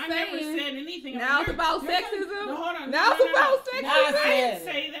sexism. I never said anything. Now it's about sexism. No, hold on. Now it's about sexism. I didn't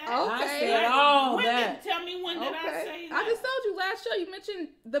say that. Okay. I said all that. Tell me when did I say that? I just told you last show. You mentioned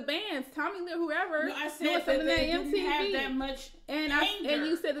the bands, Tommy Lee, whoever. No, I said that they didn't have that much anger. And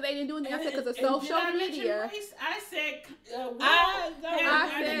you said that they didn't do anything. I said because of social media. I said.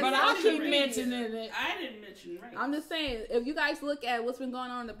 But I keep mentioning it. I didn't mention race. I'm just saying, if you guys look at what's been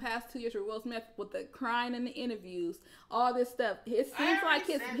going on in the past 2 years with Will Smith, with the crying in the interviews, all this stuff, it seems like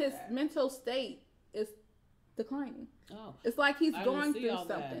his mental state is declining. Oh, it's like he's going through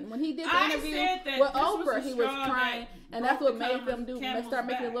something. When he did the interview with Oprah, he was crying, and that's what made them do. They start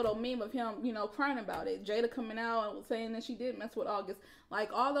making a little meme of him, crying about it. Jada coming out and saying that she did mess with August.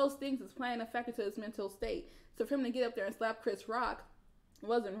 Like all those things is playing a factor to his mental state. So for him to get up there and slap Chris Rock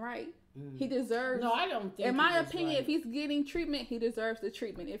wasn't right. He deserves. No, I don't think. In my opinion, if he's getting treatment, he deserves the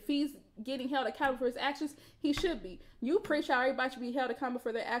treatment. If he's getting held accountable for his actions, he should be. You preach how everybody should be held accountable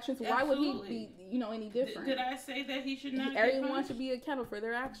for their actions. Why would he be, any different? Did I say that he should not? Everyone should be accountable for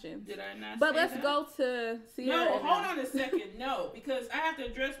their actions. Did I not? But let's go to Ciara. No, hold on a second. No, because I have to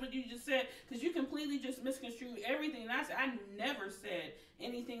address what you just said because you completely just misconstrued everything. I never said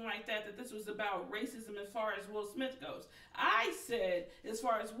anything like that. That this was about racism as far as Will Smith goes. I said, as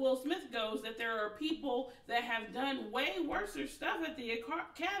far as Will Smith goes, that there are people that have done way worse stuff at the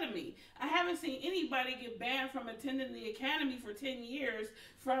Academy. I haven't seen anybody get banned from attending the Academy for 10 years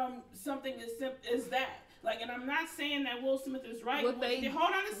from something as simple as that. Like, and I'm not saying that Will Smith is right. Hold on a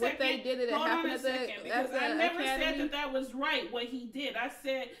second. What they did, it happened at the because I never said that was right what he did. I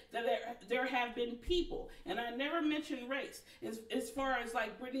said that there have been people, and I never mentioned race. As far as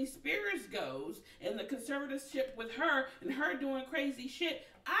like Britney Spears goes, and the conservatorship with her and her doing crazy shit,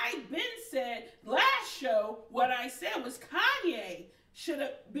 I been said last show what I said was Kanye should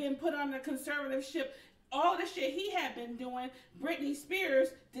have been put on the conservatorship. All the shit he had been doing, Britney Spears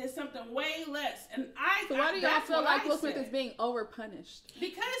did something way less. And So why do y'all feel like Will Smith is being overpunished?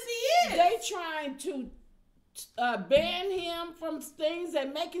 Because he is. They trying to ban him from things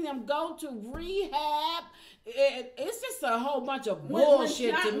and making him go to rehab. It's just a whole bunch of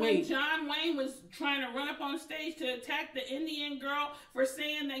bullshit to me. When John Wayne was trying to run up on stage to attack the Indian girl for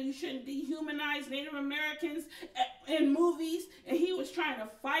saying that you shouldn't dehumanize Native Americans in movies, and he was trying to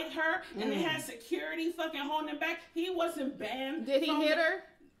fight her, and they had security fucking holding him back, he wasn't banned. Did he hit her?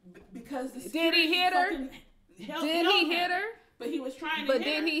 Because did he hit her? Did he hit her? But he was trying to But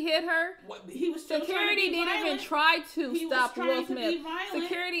did he hit her? He was still Security didn't even try to stop Will Smith.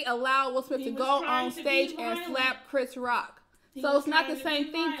 Security allowed Will Smith to go on stage and slap Chris Rock. So it's not the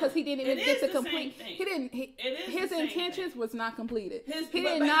same thing because he didn't even get to complete. He didn't. His intentions was not completed. He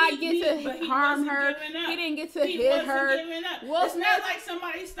did not get to harm her. He didn't get to hit her. Will Smith, not like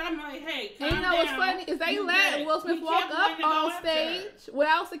somebody stopped me like, hey, calm down. You know what's funny is they let Will Smith walk up on stage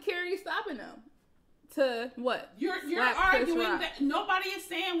without security stopping him. To what? You're arguing that nobody is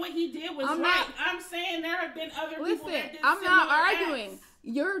saying what he did was right. I'm saying there have been other people that did I'm not acts. arguing.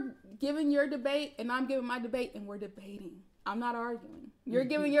 You're giving your debate and I'm giving my debate and we're debating. I'm not arguing. You're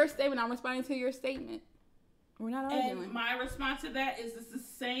giving your statement. I'm responding to your statement. We're not arguing. And my response to that is it's the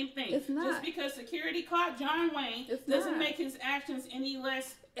same thing. It's not. Just because security caught John Wayne doesn't make his actions any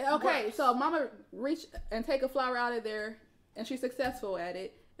less okay, worse. So Mama reach and take a flower out of there and she's successful at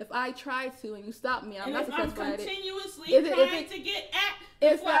it. If I try to and you stop me, I'm not successful at it. Continuously trying to get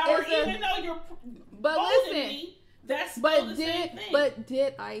at the flower, even though you're holding me, that's still the same thing. But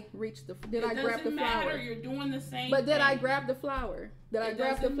did I reach the? Did I grab the flower? It doesn't matter. You're doing the same. But did I grab the flower? Did I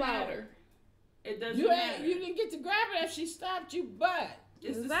grab the flower? It doesn't matter. You didn't get to grab it if she stopped you, but.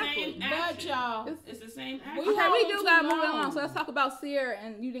 It's the same action. Y'all. It's the same action. Okay, we do gotta move on. So let's talk about Ciara,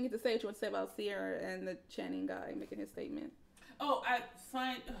 and you didn't get to say what you want to say about Ciara and the Channing guy making his statement. Oh, I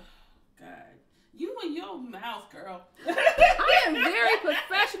find, God, you and your mouth, girl. I am very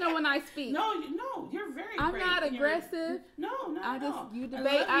professional when I speak. No, you're very. I'm not aggressive. You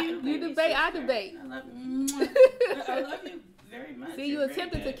debate. You debate. I debate. I love you very much. See, you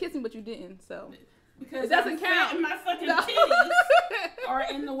attempted to kiss me, but you didn't. So because it doesn't count. And my fucking titties are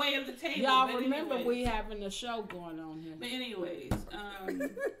in the way of the table. Y'all remember we having a show going on here. But anyways,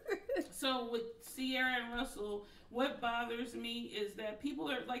 so with Ciara and Russell. What bothers me is that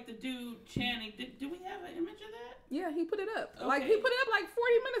people are like the dude Channing. Do we have an image of that? Yeah, he put it up. Okay. Like he put it up like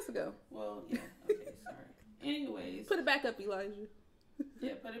 40 minutes ago. Well, yeah. Okay, sorry. Anyways, put it back up, Elijah.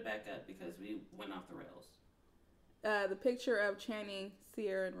 Yeah, put it back up because we went off the rails. The picture of Channing,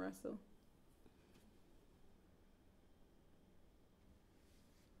 Ciara, and Russell.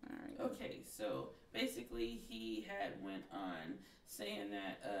 All right. Okay, so basically he had went on saying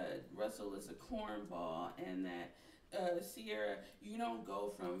that Russell is a cornball and that Ciara, you don't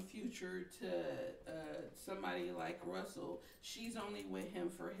go from Future to somebody like Russell. She's only with him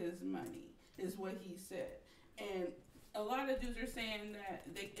for his money, is what he said. And a lot of dudes are saying that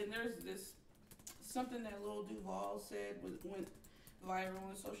and there's this something that Lil Duval said went viral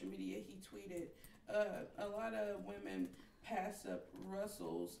on social media. He tweeted, a lot of women pass up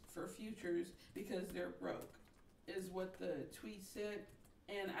Russells for Futures because they're broke, is what the tweet said.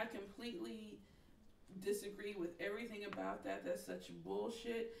 And I completely disagree with everything about that. That's such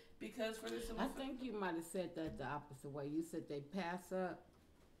bullshit. Because for this, I think you might have said that the opposite way. You said they pass up.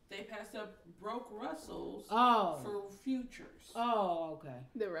 They passed up broke Russells for Futures. Oh, okay.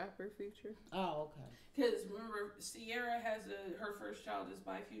 The rapper Future. Oh, okay. Because remember, Ciara has her first child is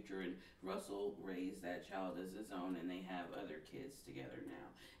by Future, and Russell raised that child as his own, and they have other kids together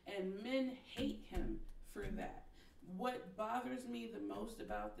now. And men hate him for that. What bothers me the most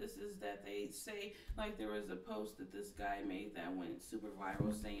about this is that they say, like there was a post that this guy made that went super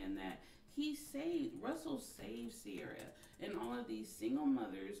viral saying that Russell saved Ciara, and all of these single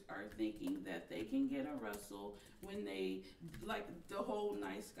mothers are thinking that they can get a Russell when they, like the whole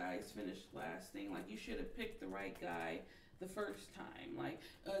nice guys finished last thing, like you should have picked the right guy the first time. Like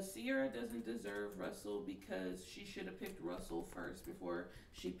Ciara doesn't deserve Russell because she should have picked Russell first before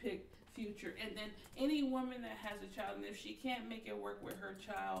she picked future. And then any woman that has a child, and if she can't make it work with her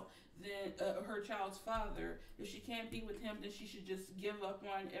child, then her child's father, if she can't be with him, then she should just give up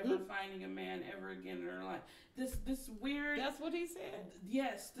on ever finding a man ever again in her life. This weird. That's what he said.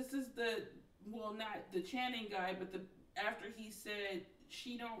 Yes, this is not the Channing guy, but after he said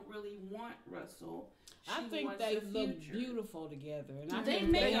she don't really want Russell. I think they look beautiful together, and I they think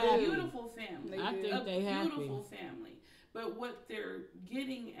make a beautiful family. I think they happy. Beautiful family. But what they're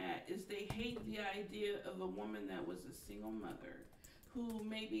getting at is they hate the idea of a woman that was a single mother who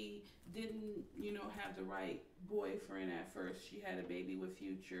maybe didn't, have the right boyfriend at first. She had a baby with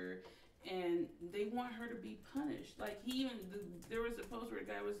Future, and they want her to be punished. Like there was a post where a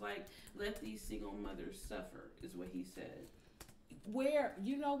guy was like, "Let these single mothers suffer," is what he said. Where,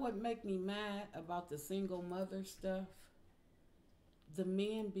 what make me mad about the single mother stuff? The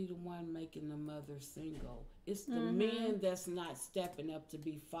men be the one making the mother single. It's the men that's not stepping up to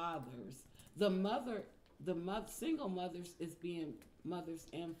be fathers. The single mothers is being mothers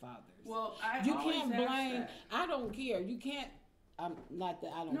and fathers. Well, you can't blame. That. I don't care. You can't. I'm not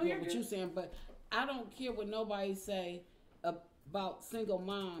that I don't care what you're saying, but I don't care what nobody say about single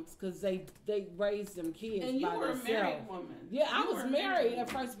moms because they raised them kids and you by were themselves. A married woman. Yeah, I was married at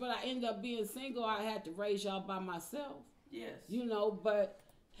first, but I ended up being single. I had to raise y'all by myself. Yes. But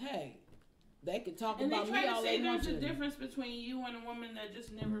hey, they could talk and about me all they want to. There's a difference between you and a woman that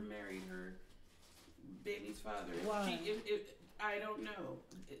just never married her baby's father. Why? I don't know.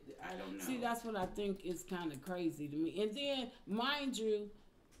 I don't know. See, that's what I think is kind of crazy to me. And then, mind you,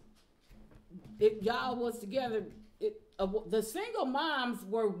 if y'all was together, the single moms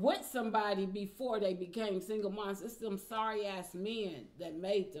were with somebody before they became single moms. It's them sorry ass men that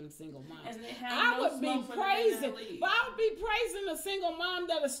made them single moms. And they have I would be praising, but I would be praising a single mom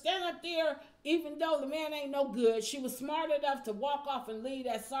that'll stand up there, even though the man ain't no good. She was smart enough to walk off and leave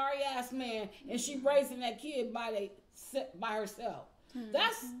that sorry ass man, and she raising that kid by herself.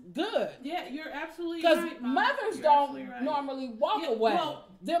 That's good. Yeah, you're absolutely right. Because mothers don't normally walk away. Well,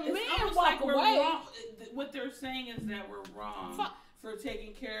 the men walk away. What they're saying is that we're wrong for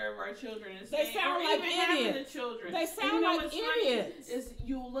taking care of our children. And they sound like idiots. The children. They sound like idiots. Is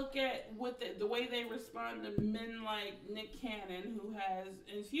you look at what the way they respond to men like Nick Cannon, who has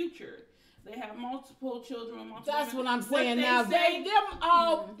in Future. They have multiple children. That's what I'm saying now. Look at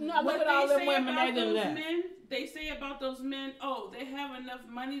all them women they done left. They say about those men, they have enough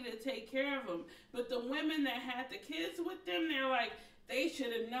money to take care of them. But the women that had the kids with them, they're like, they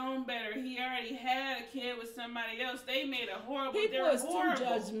should have known better. He already had a kid with somebody else. They made a horrible. People is too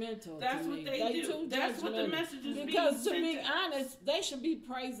judgmental. That's what they do. That's what the message is. Because to be honest, they should be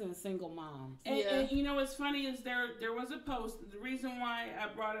praising single moms. And what's funny is there was a post. The reason why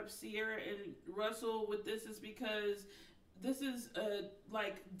I brought up Ciara and Russell with this is because this is a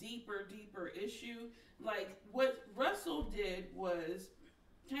deeper issue. Like what Russell did was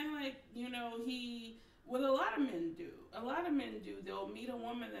kind of like what a lot of men do. A lot of men do. They'll meet a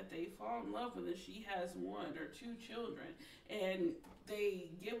woman that they fall in love with, and she has 1 or 2 children, and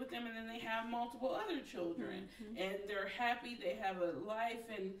they get with them, and then they have multiple other children, and they're happy. They have a life,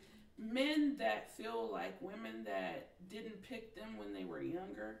 and men that feel like women that didn't pick them when they were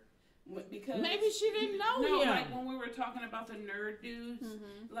younger. Because maybe she didn't know him. Like when we were talking about the nerd dudes,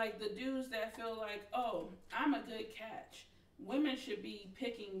 like the dudes that feel like, I'm a good catch. Women should be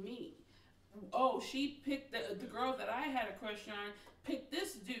picking me. She picked the girl that I had a crush on, picked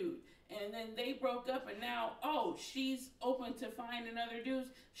this dude, and then they broke up, and now, she's open to finding other dudes.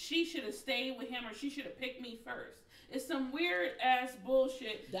 She should have stayed with him, or she should have picked me first. It's some weird ass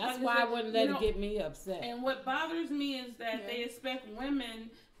bullshit. That's why I wouldn't let it get me upset. And what bothers me is that they expect women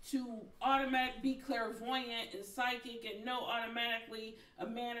to automatically be clairvoyant and psychic and know automatically a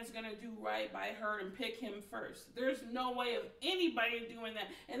man is going to do right by her and pick him first. There's no way of anybody doing that.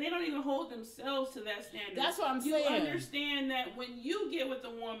 And they don't even hold themselves to that standard. That's what I'm saying. You understand that when you get with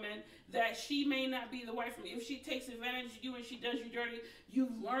a woman that she may not be the wife for you. If she takes advantage of you and she does you dirty,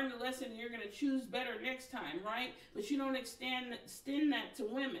 you've learned the lesson and you're going to choose better next time, right? But you don't extend that to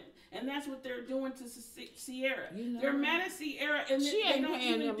women. And that's what they're doing to Ciara. They're mad at Ciara, and she ain't don't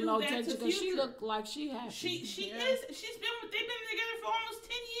paying even them do no that attention to Future. She look like she happy. She is. They've been together for almost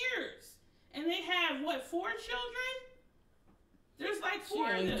 10 years, and they have 4 children. There's 4 She of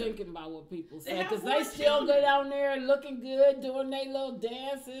them. ain't thinking about what people say because they still go down there looking good, doing their little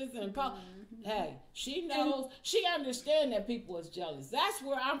dances and hey, she knows. She understands that people is jealous. That's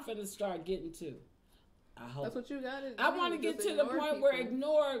where I'm finna start getting to. I hope. That's what you got to do. I want to get to the point where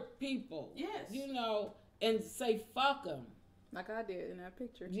ignore people. Yes. And say fuck them. Like I did in that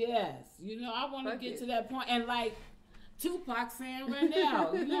picture. Yes. I want to get to that point. And Tupac saying right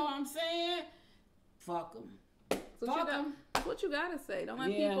now. You know what I'm saying? Fuck them. That's what you gotta say. Don't let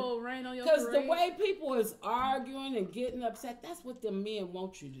people rain on your parade. Because the way people is arguing and getting upset, that's what the men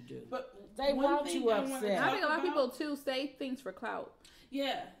want you to do. But they want you upset. I think a lot of people too say things for clout.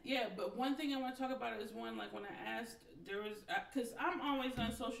 Yeah. But one thing I want to talk about is when I asked, there was, because I'm always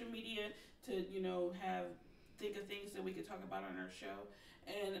on social media to think of things that we could talk about on our show,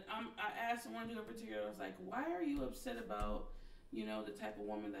 and I asked one dude in particular, I was like, why are you upset about the type of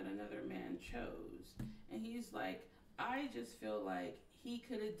woman that another man chose? And he's like, I just feel like he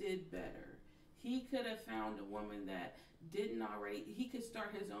could have did better. He could have found a woman that didn't already, he could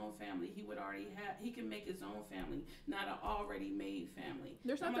start his own family. He can make his own family, not an already made family.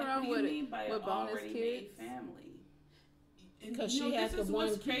 There's nothing wrong with already made family. Because she has the one kid. This is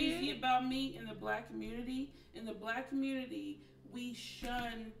what's crazy about me in the black community. In the black community, we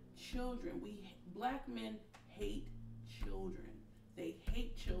shun children. Black men hate children. They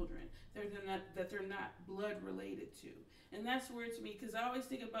hate children that they're not blood related to. And that's weird to me because I always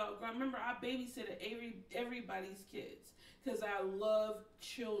think about, remember, I babysitted everybody's kids because I love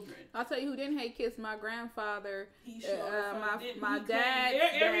children. I'll tell you who didn't hate kids. My grandfather, he sure my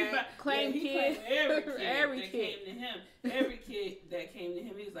dad claimed kids. Every kid that came to him. Every kid that came to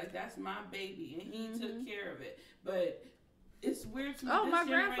him, he was like, that's my baby. And he took care of it. But it's weird to me. Oh, my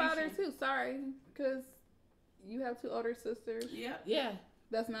grandfather too. Sorry. Because you have two older sisters. Yeah.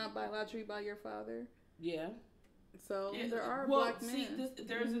 That's not biologically by your father. Yeah. So there are black men.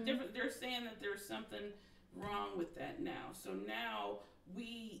 There's a different. They're saying that there's something wrong with that now. So now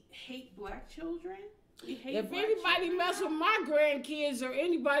we hate black children. If anybody mess with my grandkids or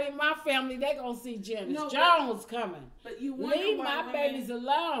anybody in my family, they gonna see Janice Jones coming. But you leave my babies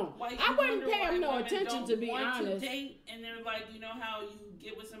alone. I wouldn't pay them no attention, to be honest. To date, and they're like, how you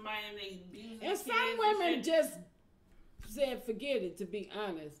get with somebody and they abuse and some women just said forget it. To be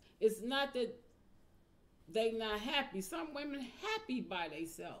honest, it's not that they not happy. Some women happy by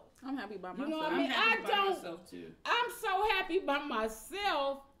themselves. I'm happy by myself. You know what I mean? Myself too. I'm so happy by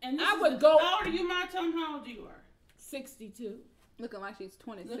myself. And I would go. How old are you, Ma? Tell them how old you are. 62. Looking like she's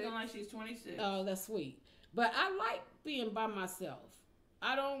 26. Looking like she's 26. Oh, that's sweet. But I like being by myself.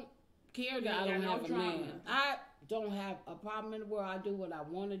 I don't care that I don't have a man. I don't have a problem in the world. I do what I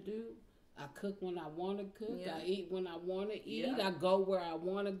want to do. I cook when I want to cook. Yeah. I eat when I want to eat. Yeah. I go where I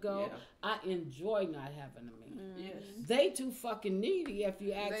want to go. Yeah. I enjoy not having a man. Yes. They too fucking needy if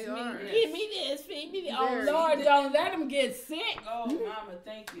you ask me. Feed me this, feed me this. Oh, Lord, don't let them get sick. Oh, Mama,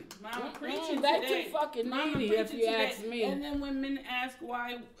 thank you. Mama preaching they today. Too fucking needy if you ask me. And then when men ask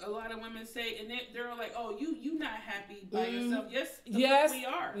why, a lot of women say, and they're like, oh, you not happy by yourself. Yes, we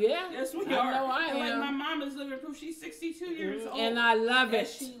are. Yeah. Yes, we are. I know I am. Like my mom is living proof. She's 62 years old. And I love it.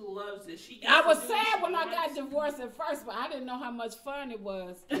 She loves it. I was sad when I got divorced at first, but I didn't know how much fun it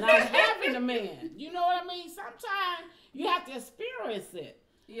was not having a man. You know what I mean? Sometimes you have to experience it.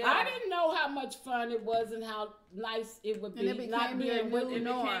 Yeah. I didn't know how much fun it was and how nice it would be. And it not being with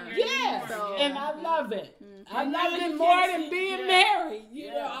norm. Yes, and I love it. Mm-hmm. I love it more than being married.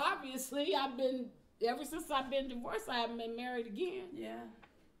 You know, obviously, ever since I've been divorced, I haven't been married again. Yeah.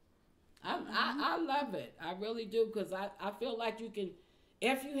 I love it. I really do, because I feel like you can,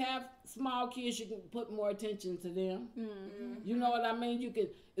 if you have small kids, you can put more attention to them. Mm-hmm. You know what I mean? You can,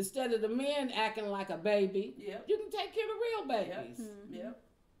 instead of the men acting like a baby, you can take care of the real babies. Yep.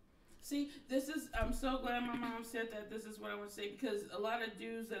 See, I'm so glad my mom said that. This is what I want to say, because a lot of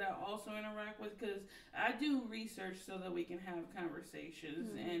dudes that I also interact with, because I do research so that we can have conversations,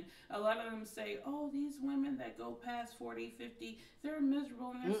 and a lot of them say, oh, these women that go past 40, 50, they're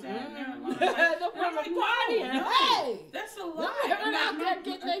miserable and they're sad and they're alone. I'm like, no, that's a lie. They're not going to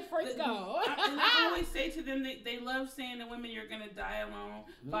get their freak on. And I always say to them, they love saying to women, you're going to die alone,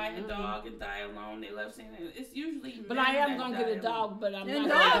 buy a dog and die alone. They love saying that. It's usually men. But I am going to get a dog, but I'm not going to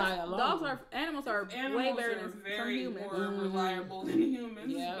die alone. Animals are way better than some humans. More reliable than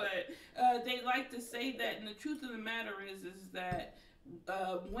humans, but they like to say that, and the truth of the matter is that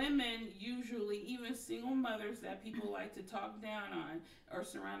women usually, even single mothers that people like to talk down on, are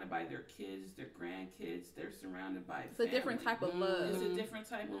surrounded by their kids, their grandkids. They're surrounded by It's a different type of love. It's a different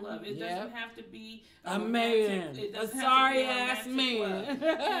type of love. It doesn't have to be a man. A sorry ass man.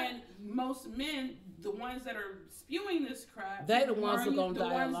 And most men, the ones that are spewing this crap, they the ones who gonna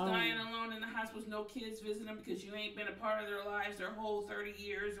die alone. The ones dying alone in the hospitals, no kids visiting them because you ain't been a part of their lives their whole 30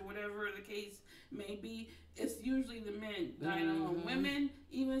 years or whatever the case may be. It's usually the men dying alone. Women,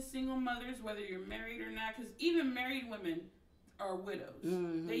 even single mothers, whether you're married or not, because even married women are widows.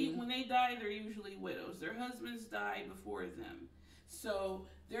 When they die, they're usually widows. Their husbands die before them. So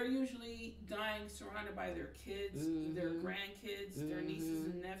they're usually dying surrounded by their kids, their grandkids, their nieces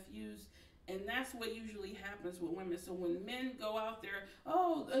and nephews. And that's what usually happens with women. So when men go out there,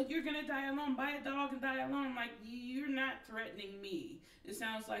 you're going to die alone, buy a dog and die alone. I'm like, you're not threatening me. It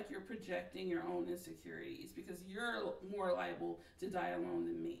sounds like you're projecting your own insecurities because you're more liable to die alone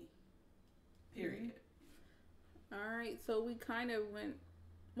than me. Period. All right. So we kind of went,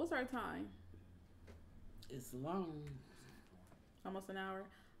 what's our time? It's long. Almost an hour.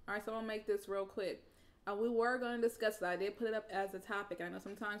 All right. So I'll make this real quick. We were going to discuss that. I did put it up as a topic. I know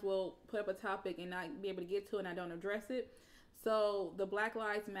sometimes we'll put up a topic and not be able to get to it and I don't address it. So the Black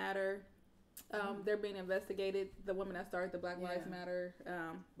Lives Matter, they're being investigated. The woman that started the Black Lives Matter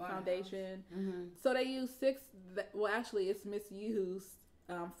Foundation. So they use it's misused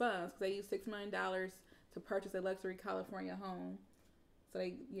funds because they used $6 million to purchase a luxury California home. So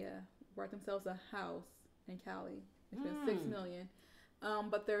they, bought themselves a house in Cali. It's been $6 million.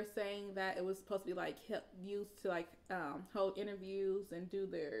 But they're saying that it was supposed to be used to hold interviews and do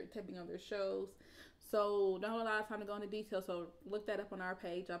their taping of their shows. So don't have a lot of time to go into detail. So look that up on our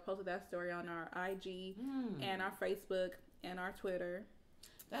page. I posted that story on our IG and our Facebook and our Twitter.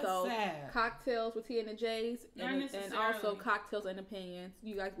 That's sad. Cocktails with T and the J's and also Cocktails and Opinions.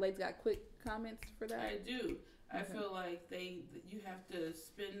 You guys, ladies, got quick comments for that? I do. I feel like you have to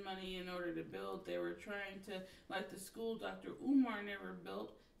spend money in order to build. They were trying to, like the school Dr. Umar never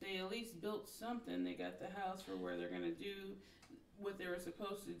built. They at least built something. They got the house for where they're going to do what they were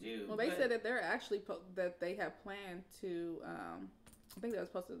supposed to do. Well, they said that they're actually, that they have planned to, I think they were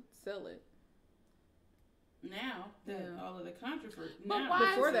supposed to sell it. Now, all of the controversy.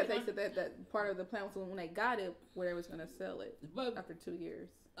 Before that, they said that part of the plan was when they got it, where they was going to sell it after 2 years.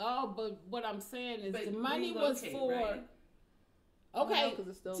 Oh, but what I'm saying is the money was for... Right? Okay,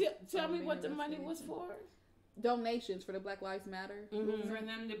 tell me what the money was for. Donations for the Black Lives Matter. For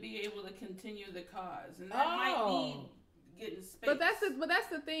them to be able to continue the cause. And that might be getting space. But that's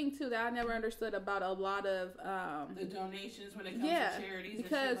the thing, too, that I never understood about a lot of... the donations when it comes to charities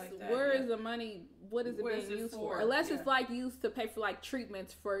because and shit like that. Where is the money... What is it being used for? Unless it's used to pay for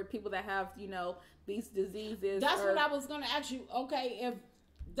treatments for people that have, these diseases. That's what I was going to ask you. Okay, if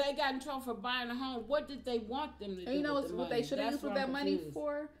they got in trouble for buying a home, what did they want them to do? You know what they should have used with that money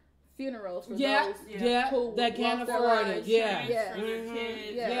for? Funerals for those who that can't afford it.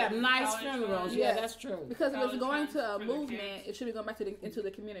 Nice funerals. Yeah, that's true. Because if it's going to a movement, it should be going back into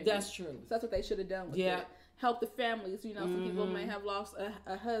the community. That's true. So that's what they should have done with it. Help the families. Some people may have lost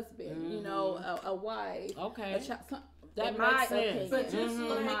a husband. A wife. Okay. A child. That makes sense. But just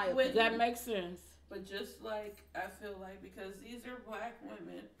that makes sense. But just like I feel like because these are black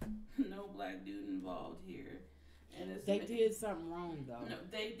women, no black dude involved here. And they did something wrong though. No,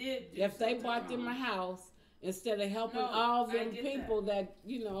 they did. If they bought them a house instead of helping all them people that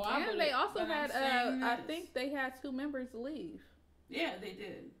and they also had. I think they had 2 members leave. Yeah, they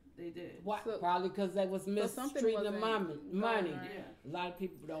did. They did. What? Probably because they was mistreating the money. Yeah. A lot of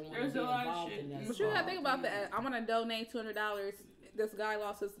people don't want to be involved in that. But you gotta think about that. I'm gonna donate $200. This guy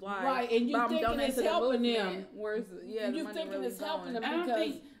lost his life. Right, and you thinking it's helping them. Where's you thinking it's helping them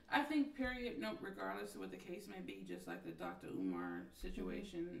because I think period. No, regardless of what the case may be, just like the Dr. Umar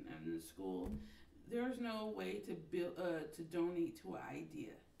situation and the school, there's no way to build to donate to an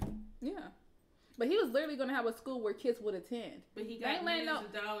idea. Yeah. But he was literally going to have a school where kids would attend. But he got millions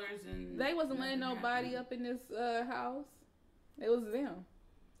of dollars and... They wasn't letting nobody up in this house. It was them.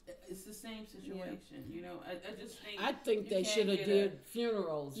 It's the same situation, I just think... I think they should have did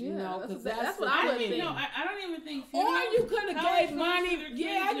funerals, because that's what I would think. I don't even think funerals... Or you could have gave money...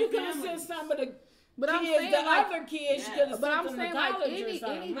 Yeah, you could have sent some of the... But I'm saying other kids should have sent them to college or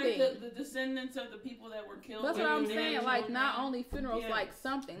something. Like the descendants of the people that were killed. That's what I'm saying. Not only funerals,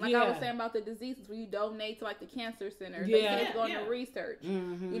 something. I was saying about the diseases where you donate to the cancer center. It's going to research.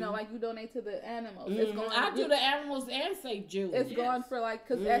 You donate to the animals. It's going. I do the animals and St. Jude. It's going for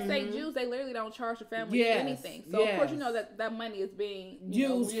because at St. Jude's they literally don't charge the family anything. So of course that money is being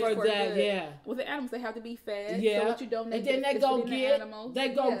used for that. Good. Yeah. With the animals, they have to be fed. Yeah. So what you donate, and then they go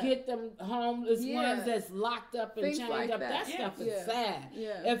get them homeless ones that's locked up and chained up. That stuff is sad.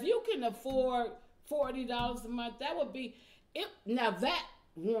 Yeah. If you can afford $40 a month, that would be it. Now that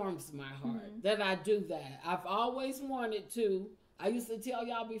warms my heart that I do that. I've always wanted to. I used to tell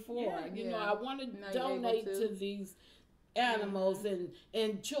y'all before, I want to donate to these animals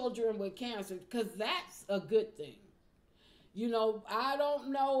and children with cancer because that's a good thing. I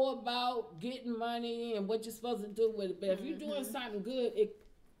don't know about getting money and what you're supposed to do with it, but if you're doing something good,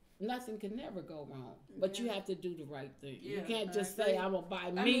 nothing can never go wrong. But you have to do the right thing. Yeah, you can't just say, I'm going to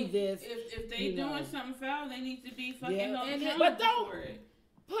buy this. If they doing something foul, they need to be fucking held accountable but don't for it.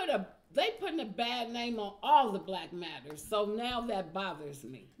 putting a bad name on all the Black matters. So now that bothers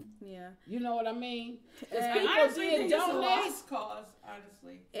me. Yeah. You know what I mean? Because people did donate. Lost cause,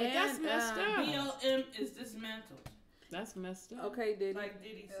 honestly. But that's messed up. BLM is dismantled. That's messed up. Okay, Diddy. Like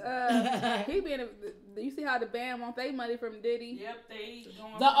Diddy said. He being you see how the band want their money from Diddy? Yep, they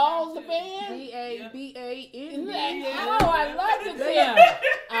going the band? BABAN. Oh, I loved it.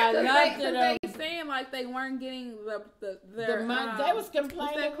 I loved it. They saying like they weren't getting their money. They was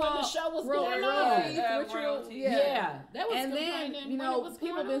complaining when the show was going on. Yeah, that was and complaining. Then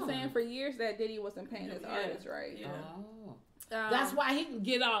people been saying for years that Diddy wasn't paying his artists right. Yeah. Oh. That's why he can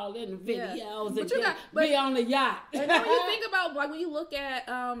get all in the videos and be on the yacht. And then when you think about, like, when you look at,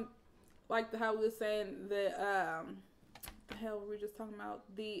 like how we were saying the hell we were just talking about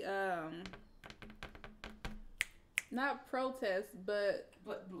the not protest, but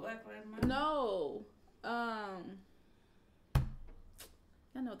Black Lives Matter. No, I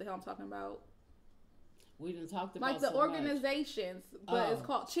know what the hell I'm talking about. We done talked about like the organizations, but it's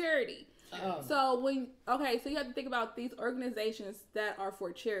called charity. Oh. So so you have to think about these organizations that are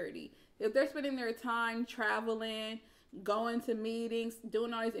for charity. If they're spending their time traveling, going to meetings,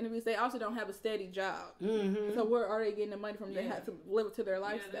 doing all these interviews, they also don't have a steady job. Mm-hmm. So we're already getting the money from them. They have to live up to their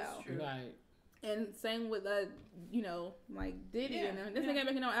lifestyle. Yeah, that's true. Right. And same with like Diddy and them. This nigga ain't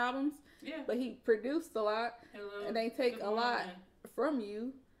making no albums. Yeah. But he produced a lot. And they take a lot from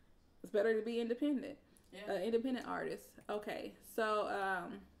you. It's better to be independent. Yeah. Independent artist. Okay. So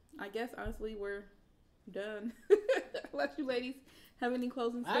I guess honestly we're done. Unless you ladies have any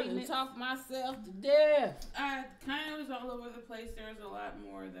closing statements. I done talked myself to death. I kind of was all over the place. There was a lot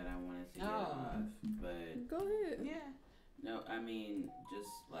more that I wanted to get off, but go ahead. Yeah. No, I mean, just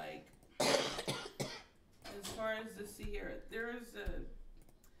like as far as the Ciara,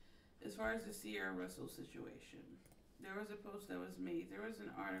 as far as the Ciara Russell situation, there was a post that was made. There was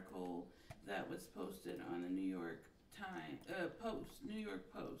an article that was posted on the New York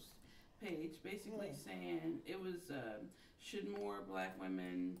Post page, basically saying it was should more Black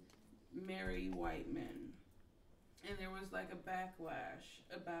women marry white men, and there was like a backlash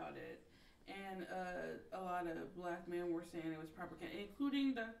about it, and a lot of Black men were saying it was propaganda,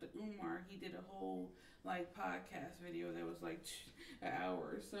 including Dr. Umar. He did a whole like podcast video that was like an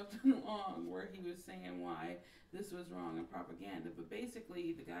hour or something long, where he was saying why this was wrong and propaganda. But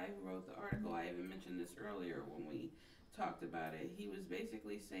basically, the guy who wrote the article, I even mentioned this earlier when we talked about it, he was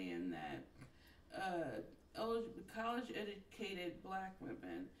basically saying that college-educated Black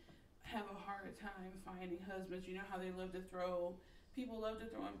women have a hard time finding husbands. You know how people love to throw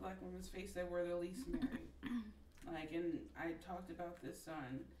in Black women's face that we're the least married. And I talked about this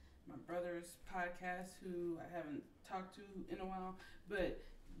on my brother's podcast, who I haven't talked to in a while, but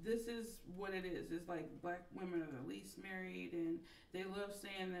this is what it is. It's like Black women are the least married, and they love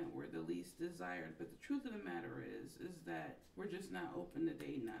saying that we're the least desired. But the truth of the matter is that we're just not open to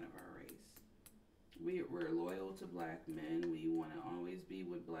dating out of our race. We're loyal to Black men. We want to always be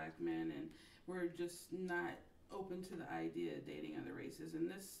with Black men, and we're just not open to the idea of dating other races. And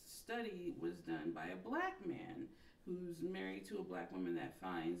this study was done by a Black man who's married to a Black woman that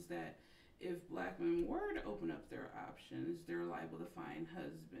finds that if Black women were to open up their options, they're liable to find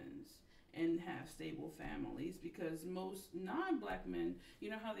husbands and have stable families, because most non-Black men,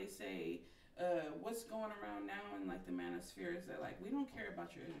 you know how they say, what's going around now in like the manosphere is that like, we don't care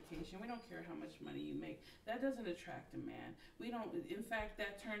about your education, we don't care how much money you make. That doesn't attract a man. In fact,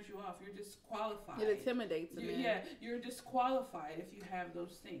 that turns you off. You're disqualified. It intimidates a man. Yeah, you're disqualified if you have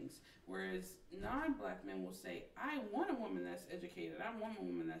those things. Whereas non-Black men will say, I want a woman that's educated, I want a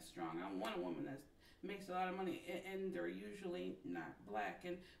woman that's strong, I want a woman that makes a lot of money, and they're usually not Black.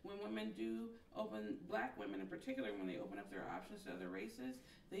 And when women do Black women in particular, when they open up their options to other races,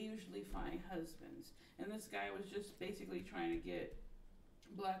 they usually find husbands. And this guy was just basically trying to get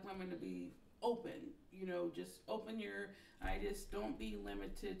Black women to be open, just open your ideas. Don't be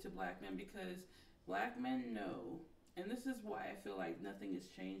limited to Black men, because Black men know, and this is why I feel like nothing is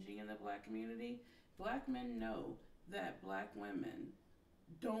changing in the Black community. Black men know that Black women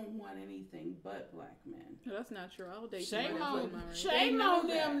don't want anything but Black men. No, that's not true. I'll date shame on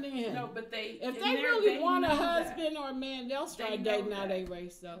them then. No, but if they really want a husband or a man, they'll start dating out their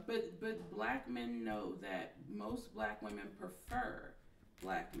race though. But Black men know that most Black women prefer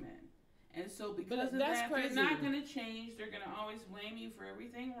Black men. And so because of that, they're not going to change. They're going to always blame you for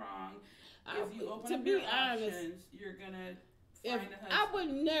everything wrong. If you open up your options, you're going to find a husband. I would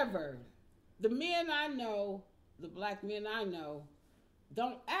never. The men I know, the Black men I know,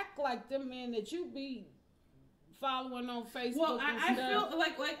 don't act like them men that you be following on Facebook. Well, and I stuff. feel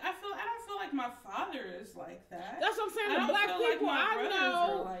like I don't feel like my father is like that. That's what I'm saying. I The don't black feel people like my I brothers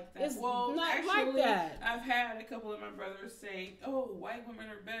know are like that. it's well, not actually, like that. I've had a couple of my brothers say, "Oh, white women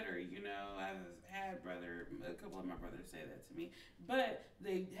are better." You know, I've had a couple of my brothers say that to me, but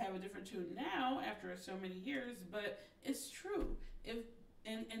they have a different tune now after so many years. But it's true.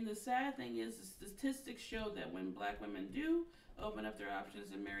 And the sad thing is, the statistics show that when black women do open up their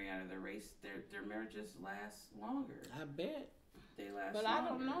options and marry out of their race, their marriages last longer. I bet. They last but longer. I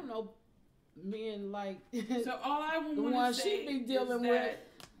don't know no men like so all I want the to ones say she be dealing is with. that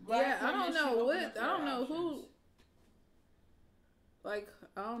black I don't women should know open what up their I don't know who options. like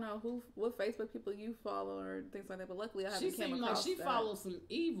I don't know what Facebook people you follow or things like that. But luckily I She haven't came seems like across she that. follows some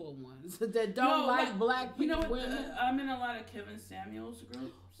evil ones that don't like black people. You know what? Women. I'm in a lot of Kevin Samuels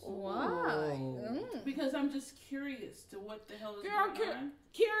groups. Why? Because I'm just curious to what the hell is Girl, going on.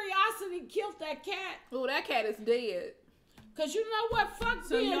 curiosity killed that cat. Oh, that cat is dead. Cause you know what? Fuck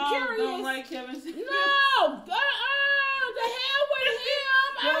So being y'all curious. don't like Kevin Samuels? No, the hell with him.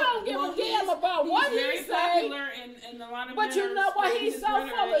 I don't give a damn about what he say. Popular and a lot of But men you are know what? spreading He's his so full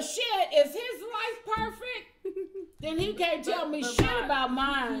rhetoric. of shit. Is his life perfect? Then he can't tell me But shit Bob, about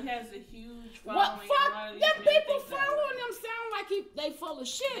mine. He has a huge following. What and a fuck? lot of these Them men people think that following way. him sound like they full of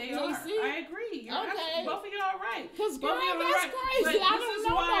shit. They JC. are. I agree. You're Okay. both of y'all are right. Cause Both girl, of y'all are that's right. crazy. But I don't know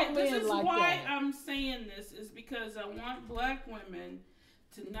no this men is like why that. I'm saying this is because I want black women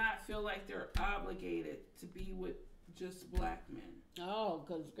to not feel like they're obligated to be with just black men. Oh,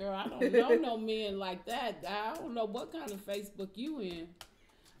 cause girl, I don't know no men like that. I don't know what kind of Facebook you in.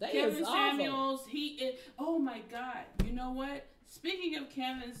 They Kevin is Samuels, oh my God. You know what? Speaking of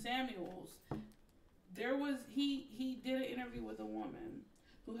Kevin Samuels, he did an interview with a woman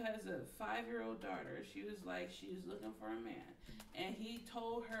who has a 5-year-old daughter. She was looking for a man. And he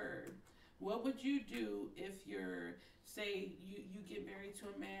told her, what would you do if say you get married to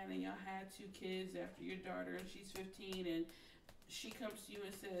a man and y'all had 2 kids after your daughter and she's 15 and she comes to you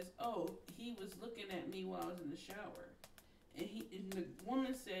and says, oh, he was looking at me while I was in the shower. And the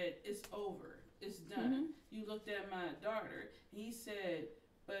woman said, it's over. It's done. Mm-hmm. You looked at my daughter. He said,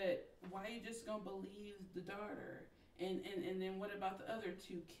 but why you just gonna believe the daughter? And then what about the other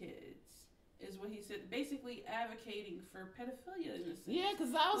 2 kids? Is what he said. Basically advocating for pedophilia in a sense. Yeah,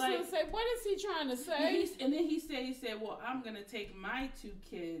 because I was going to say, what is he trying to say? And then he said, well, I'm going to take my 2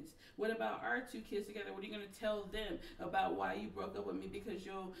 kids. What about our 2 kids together? What are you going to tell them about why you broke up with me because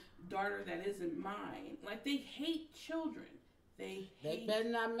your daughter that isn't mine? Like, they hate children. They better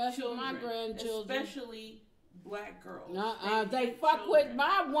not mess with my grandchildren. Especially black girls. They fuck with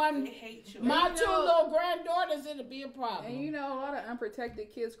my one. They hate children. My 2 little granddaughters, it'll be a problem. And you know, a lot of unprotected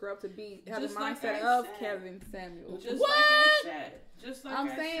kids grow up to have the Just like mindset I of said. Kevin Samuels. Just What? like I said. Just like I'm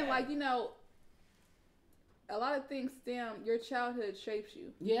I saying, said. like, you know, a lot of things your childhood shapes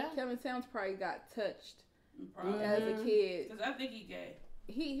you. Yeah. Kevin Samuels probably got touched Probably. as a kid. Because I think he gay.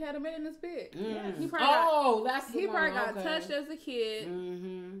 He had a man in his bed. Mm. He probably he got touched as a kid.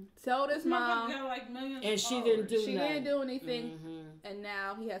 Mm-hmm. Told his mom, Got like millions and of she followers. didn't do she nothing. didn't do anything, Mm-hmm. and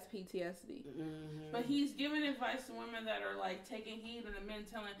now he has PTSD. Mm-hmm. But he's giving advice to women that are like taking heed of the men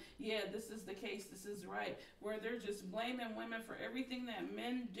telling, yeah, this is the case, this is right. Where they're just blaming women for everything that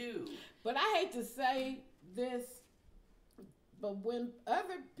men do. But I hate to say this, but when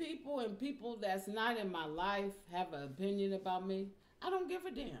other people and people that's not in my life have an opinion about me, I don't give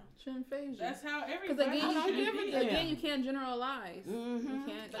a damn. Shouldn't phase you. That's how Because everybody again, I don't give a damn. again, you can't generalize. Mm-hmm. You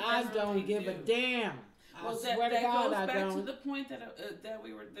can't. But I that's what don't they give a do. damn. Well, I swear to that God, goes I back don't. to the point that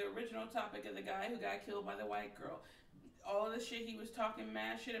we were the original topic of the guy who got killed by the white girl. All of the shit he was talking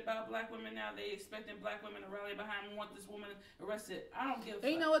mad shit about black women. Now they expecting black women to rally behind him, want this woman arrested. I don't give a fuck.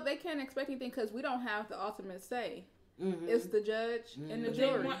 And you know what? They can't expect anything because we don't have the ultimate say. Mm-hmm. It's the judge and the But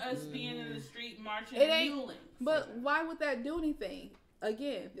jury. they want us being in the street marching It and ain't- mewling. But why would that do anything?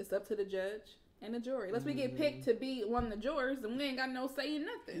 Again, it's up to the judge and the jury. Unless we get picked to be one of the jurors, then we ain't got no say in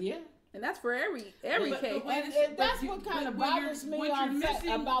nothing. Yeah. And that's for every case. And that's what kind of bothers me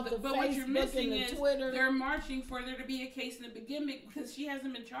about the but what you're Facebook missing and the is Twitter. they're marching for there to be a case in the beginning because she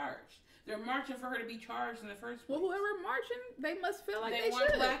hasn't been charged. They're marching for her to be charged in the first place. Well, whoever marching, they must feel like they they want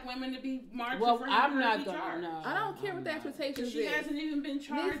should. black women to be marching Well, for I'm her not to be gonna charged. know. I don't care what the expectations She is. hasn't even been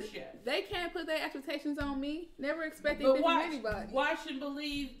charged yet. They can't put their expectations on me. Never expect But anything from anybody. watch and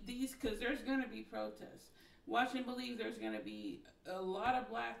believe these, because there's going to be protests. Watch and believe there's going to be a lot of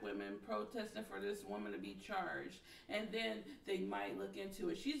black women protesting for this woman to be charged, and then they might look into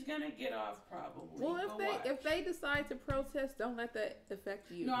it. She's going to get off probably. Well, but if they decide to protest, don't let that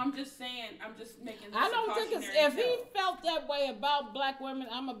affect you. no, I'm just saying. I'm just making. This I don't a think it's cautionary if he tale. felt that way about black women.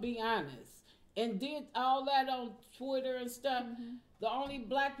 I'm gonna be honest. and did all that on Twitter and stuff, the only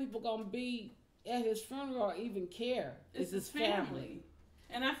black people gonna be at his funeral or even care is his family.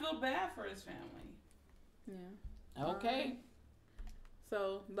 And I feel bad for his family. Yeah. Okay. Right.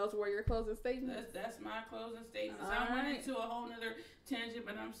 So those were your closing statements? That's my closing statements. All I went right. into a whole nother tangent,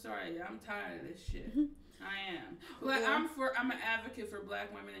 but I'm sorry. I'm tired of this shit. I am. But I'm an advocate for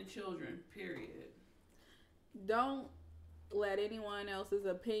black women and children, period. Don't let anyone else's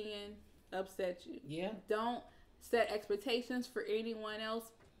opinion upset you. Yeah. Don't set expectations for anyone else.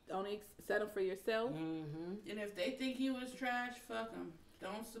 Only set them for yourself. Mm-hmm. And if they think he was trash, fuck them.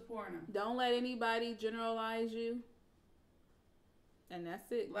 Don't support him. Don't let anybody generalize you. And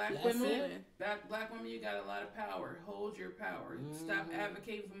that's it. Black Keep it women, moving. black women, you got a lot of power. Hold your power. Stop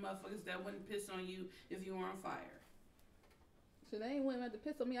advocating for motherfuckers that wouldn't piss on you if you were on fire. So they ain't wouldn't have to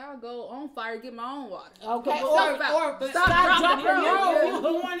piss on me. I'll go on fire, get my own water. Okay. Or stop dropping If you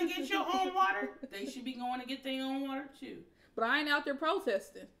going to get your own water, they should be going to get their own water too. But I ain't out there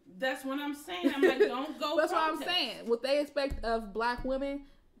protesting. That's what I'm saying. I'm like, don't go. That's what I'm saying. What they expect of black women,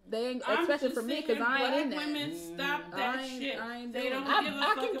 they ain't expecting from me because I ain't in that. Black women, stop that shit. They don't give a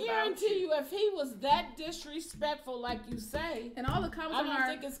fuck I can about guarantee you, if he was that disrespectful, like you say, and all the comments I don't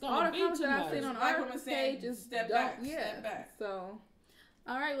think it's gonna be too much. I've seen on Black our women saying, page is step back, yeah. step back. So,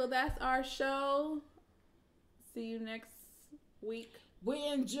 all right, well that's our show. See you next week. We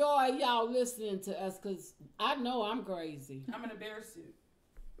enjoy y'all listening to us because I know I'm crazy. I'm in a bear suit.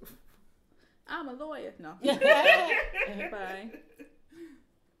 I'm a lawyer. No. Bye.